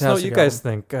 Let us know what you guys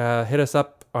think. Hit us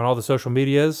up on all the social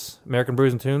medias. American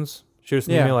Brews and Tunes. Shoot us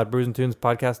an email at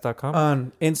brewsandtunespodcast.com.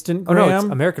 On Instagram. Oh, no, it's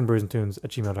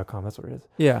americanbrewsandtunes@gmail.com. That's what it is.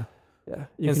 Yeah. Yeah.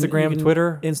 Instagram,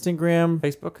 Twitter. Instagram.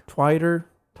 Facebook. Twitter.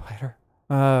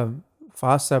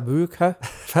 Fasabuka.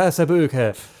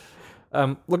 Fasabuka.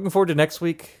 Looking forward to next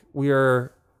week. We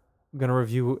are going to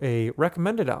review a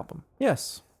recommended album.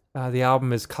 Yes. The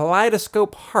album is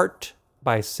Kaleidoscope Heart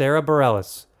by Sarah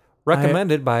Bareilles.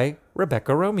 Recommended by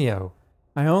Rebecca Romeo.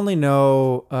 I only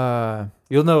know...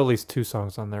 You'll know at least 2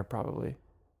 songs on there, probably.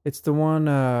 It's the one...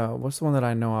 what's the one that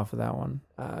I know off of that one?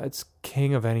 It's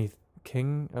King of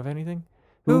Anything?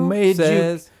 Who made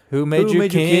you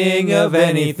king of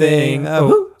anything?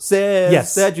 Who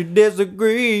says that you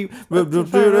disagree?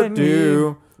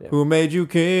 Who made you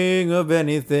king of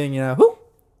anything? You know, who?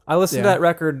 I listened to that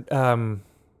record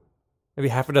maybe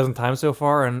half a dozen times so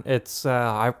far, and it's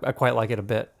I quite like it a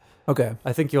bit. Okay.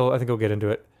 I think you'll get into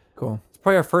it. Cool.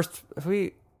 probably our first. Have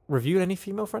we reviewed any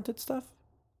female-fronted stuff?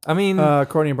 I mean,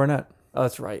 Courtney Barnett. oh,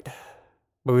 that's right.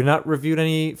 But we've not reviewed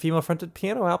any female-fronted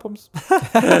piano albums. So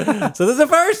this is a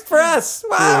first for us.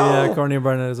 Wow. Yeah, Courtney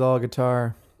Barnett is all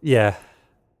guitar. Yeah.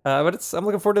 But I'm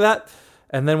looking forward to that.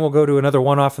 And then we'll go to another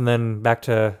one-off and then back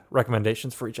to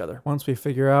recommendations for each other. Once we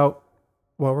figure out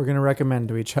what we're going to recommend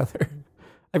to each other.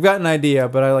 I've got an idea,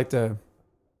 but I like to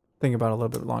think about it a little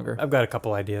bit longer. I've got a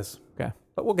couple ideas. Okay.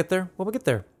 But we'll get there. We'll get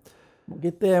there. We'll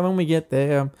get there when we get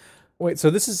there. Wait, so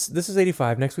this is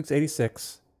 85. Next week's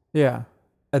 86. Yeah.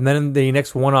 And then the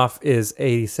next one-off is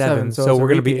 87. So So it's a we're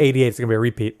going to be repeat. 88. It's going to be a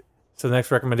repeat. So the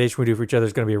next recommendation we do for each other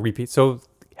is going to be a repeat. So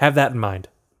have that in mind.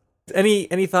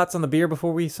 Any thoughts on the beer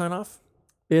before we sign off?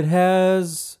 It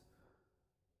has.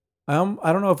 I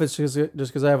don't know if it's just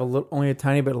because I have only a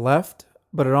tiny bit left,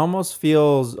 but it almost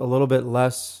feels a little bit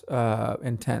less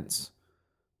intense.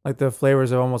 Like the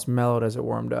flavors have almost mellowed as it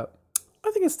warmed up.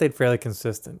 I think it stayed fairly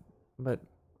consistent, but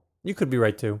you could be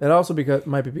right too. It also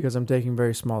might be because I'm taking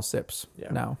very small sips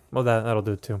now. Well, that'll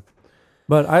do it too.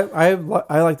 But I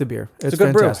like the beer. It's a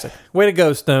good fantastic. Way to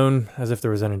go, Stone. As if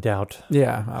there was any doubt.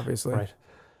 Yeah, obviously. Right.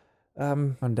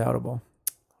 Undoubtable.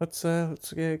 Let's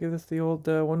give this the old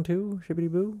 1-2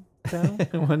 shibbity boo down.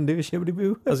 One do shibbity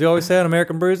boo. As we always say on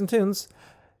American Brews and Tunes.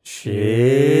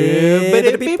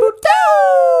 Shibbity Shibbity boo.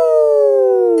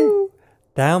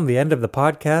 Down the end of the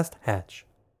podcast hatch.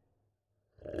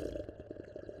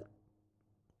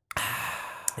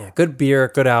 Yeah, good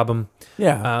beer, good album.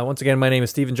 Yeah. Once again, my name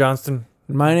is Stephen Johnston.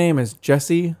 My name is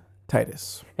Jesse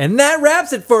Titus. And that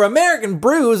wraps it for American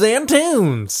Brews and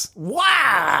Tunes.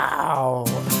 Wow.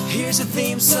 Here's a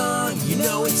theme song, you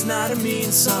know it's not a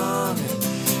mean song.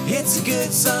 It's a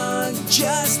good song,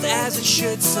 just as it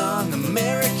should song.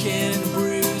 American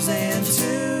Brews and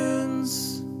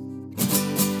Tunes.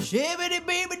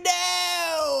 Shibbity-beeby-da.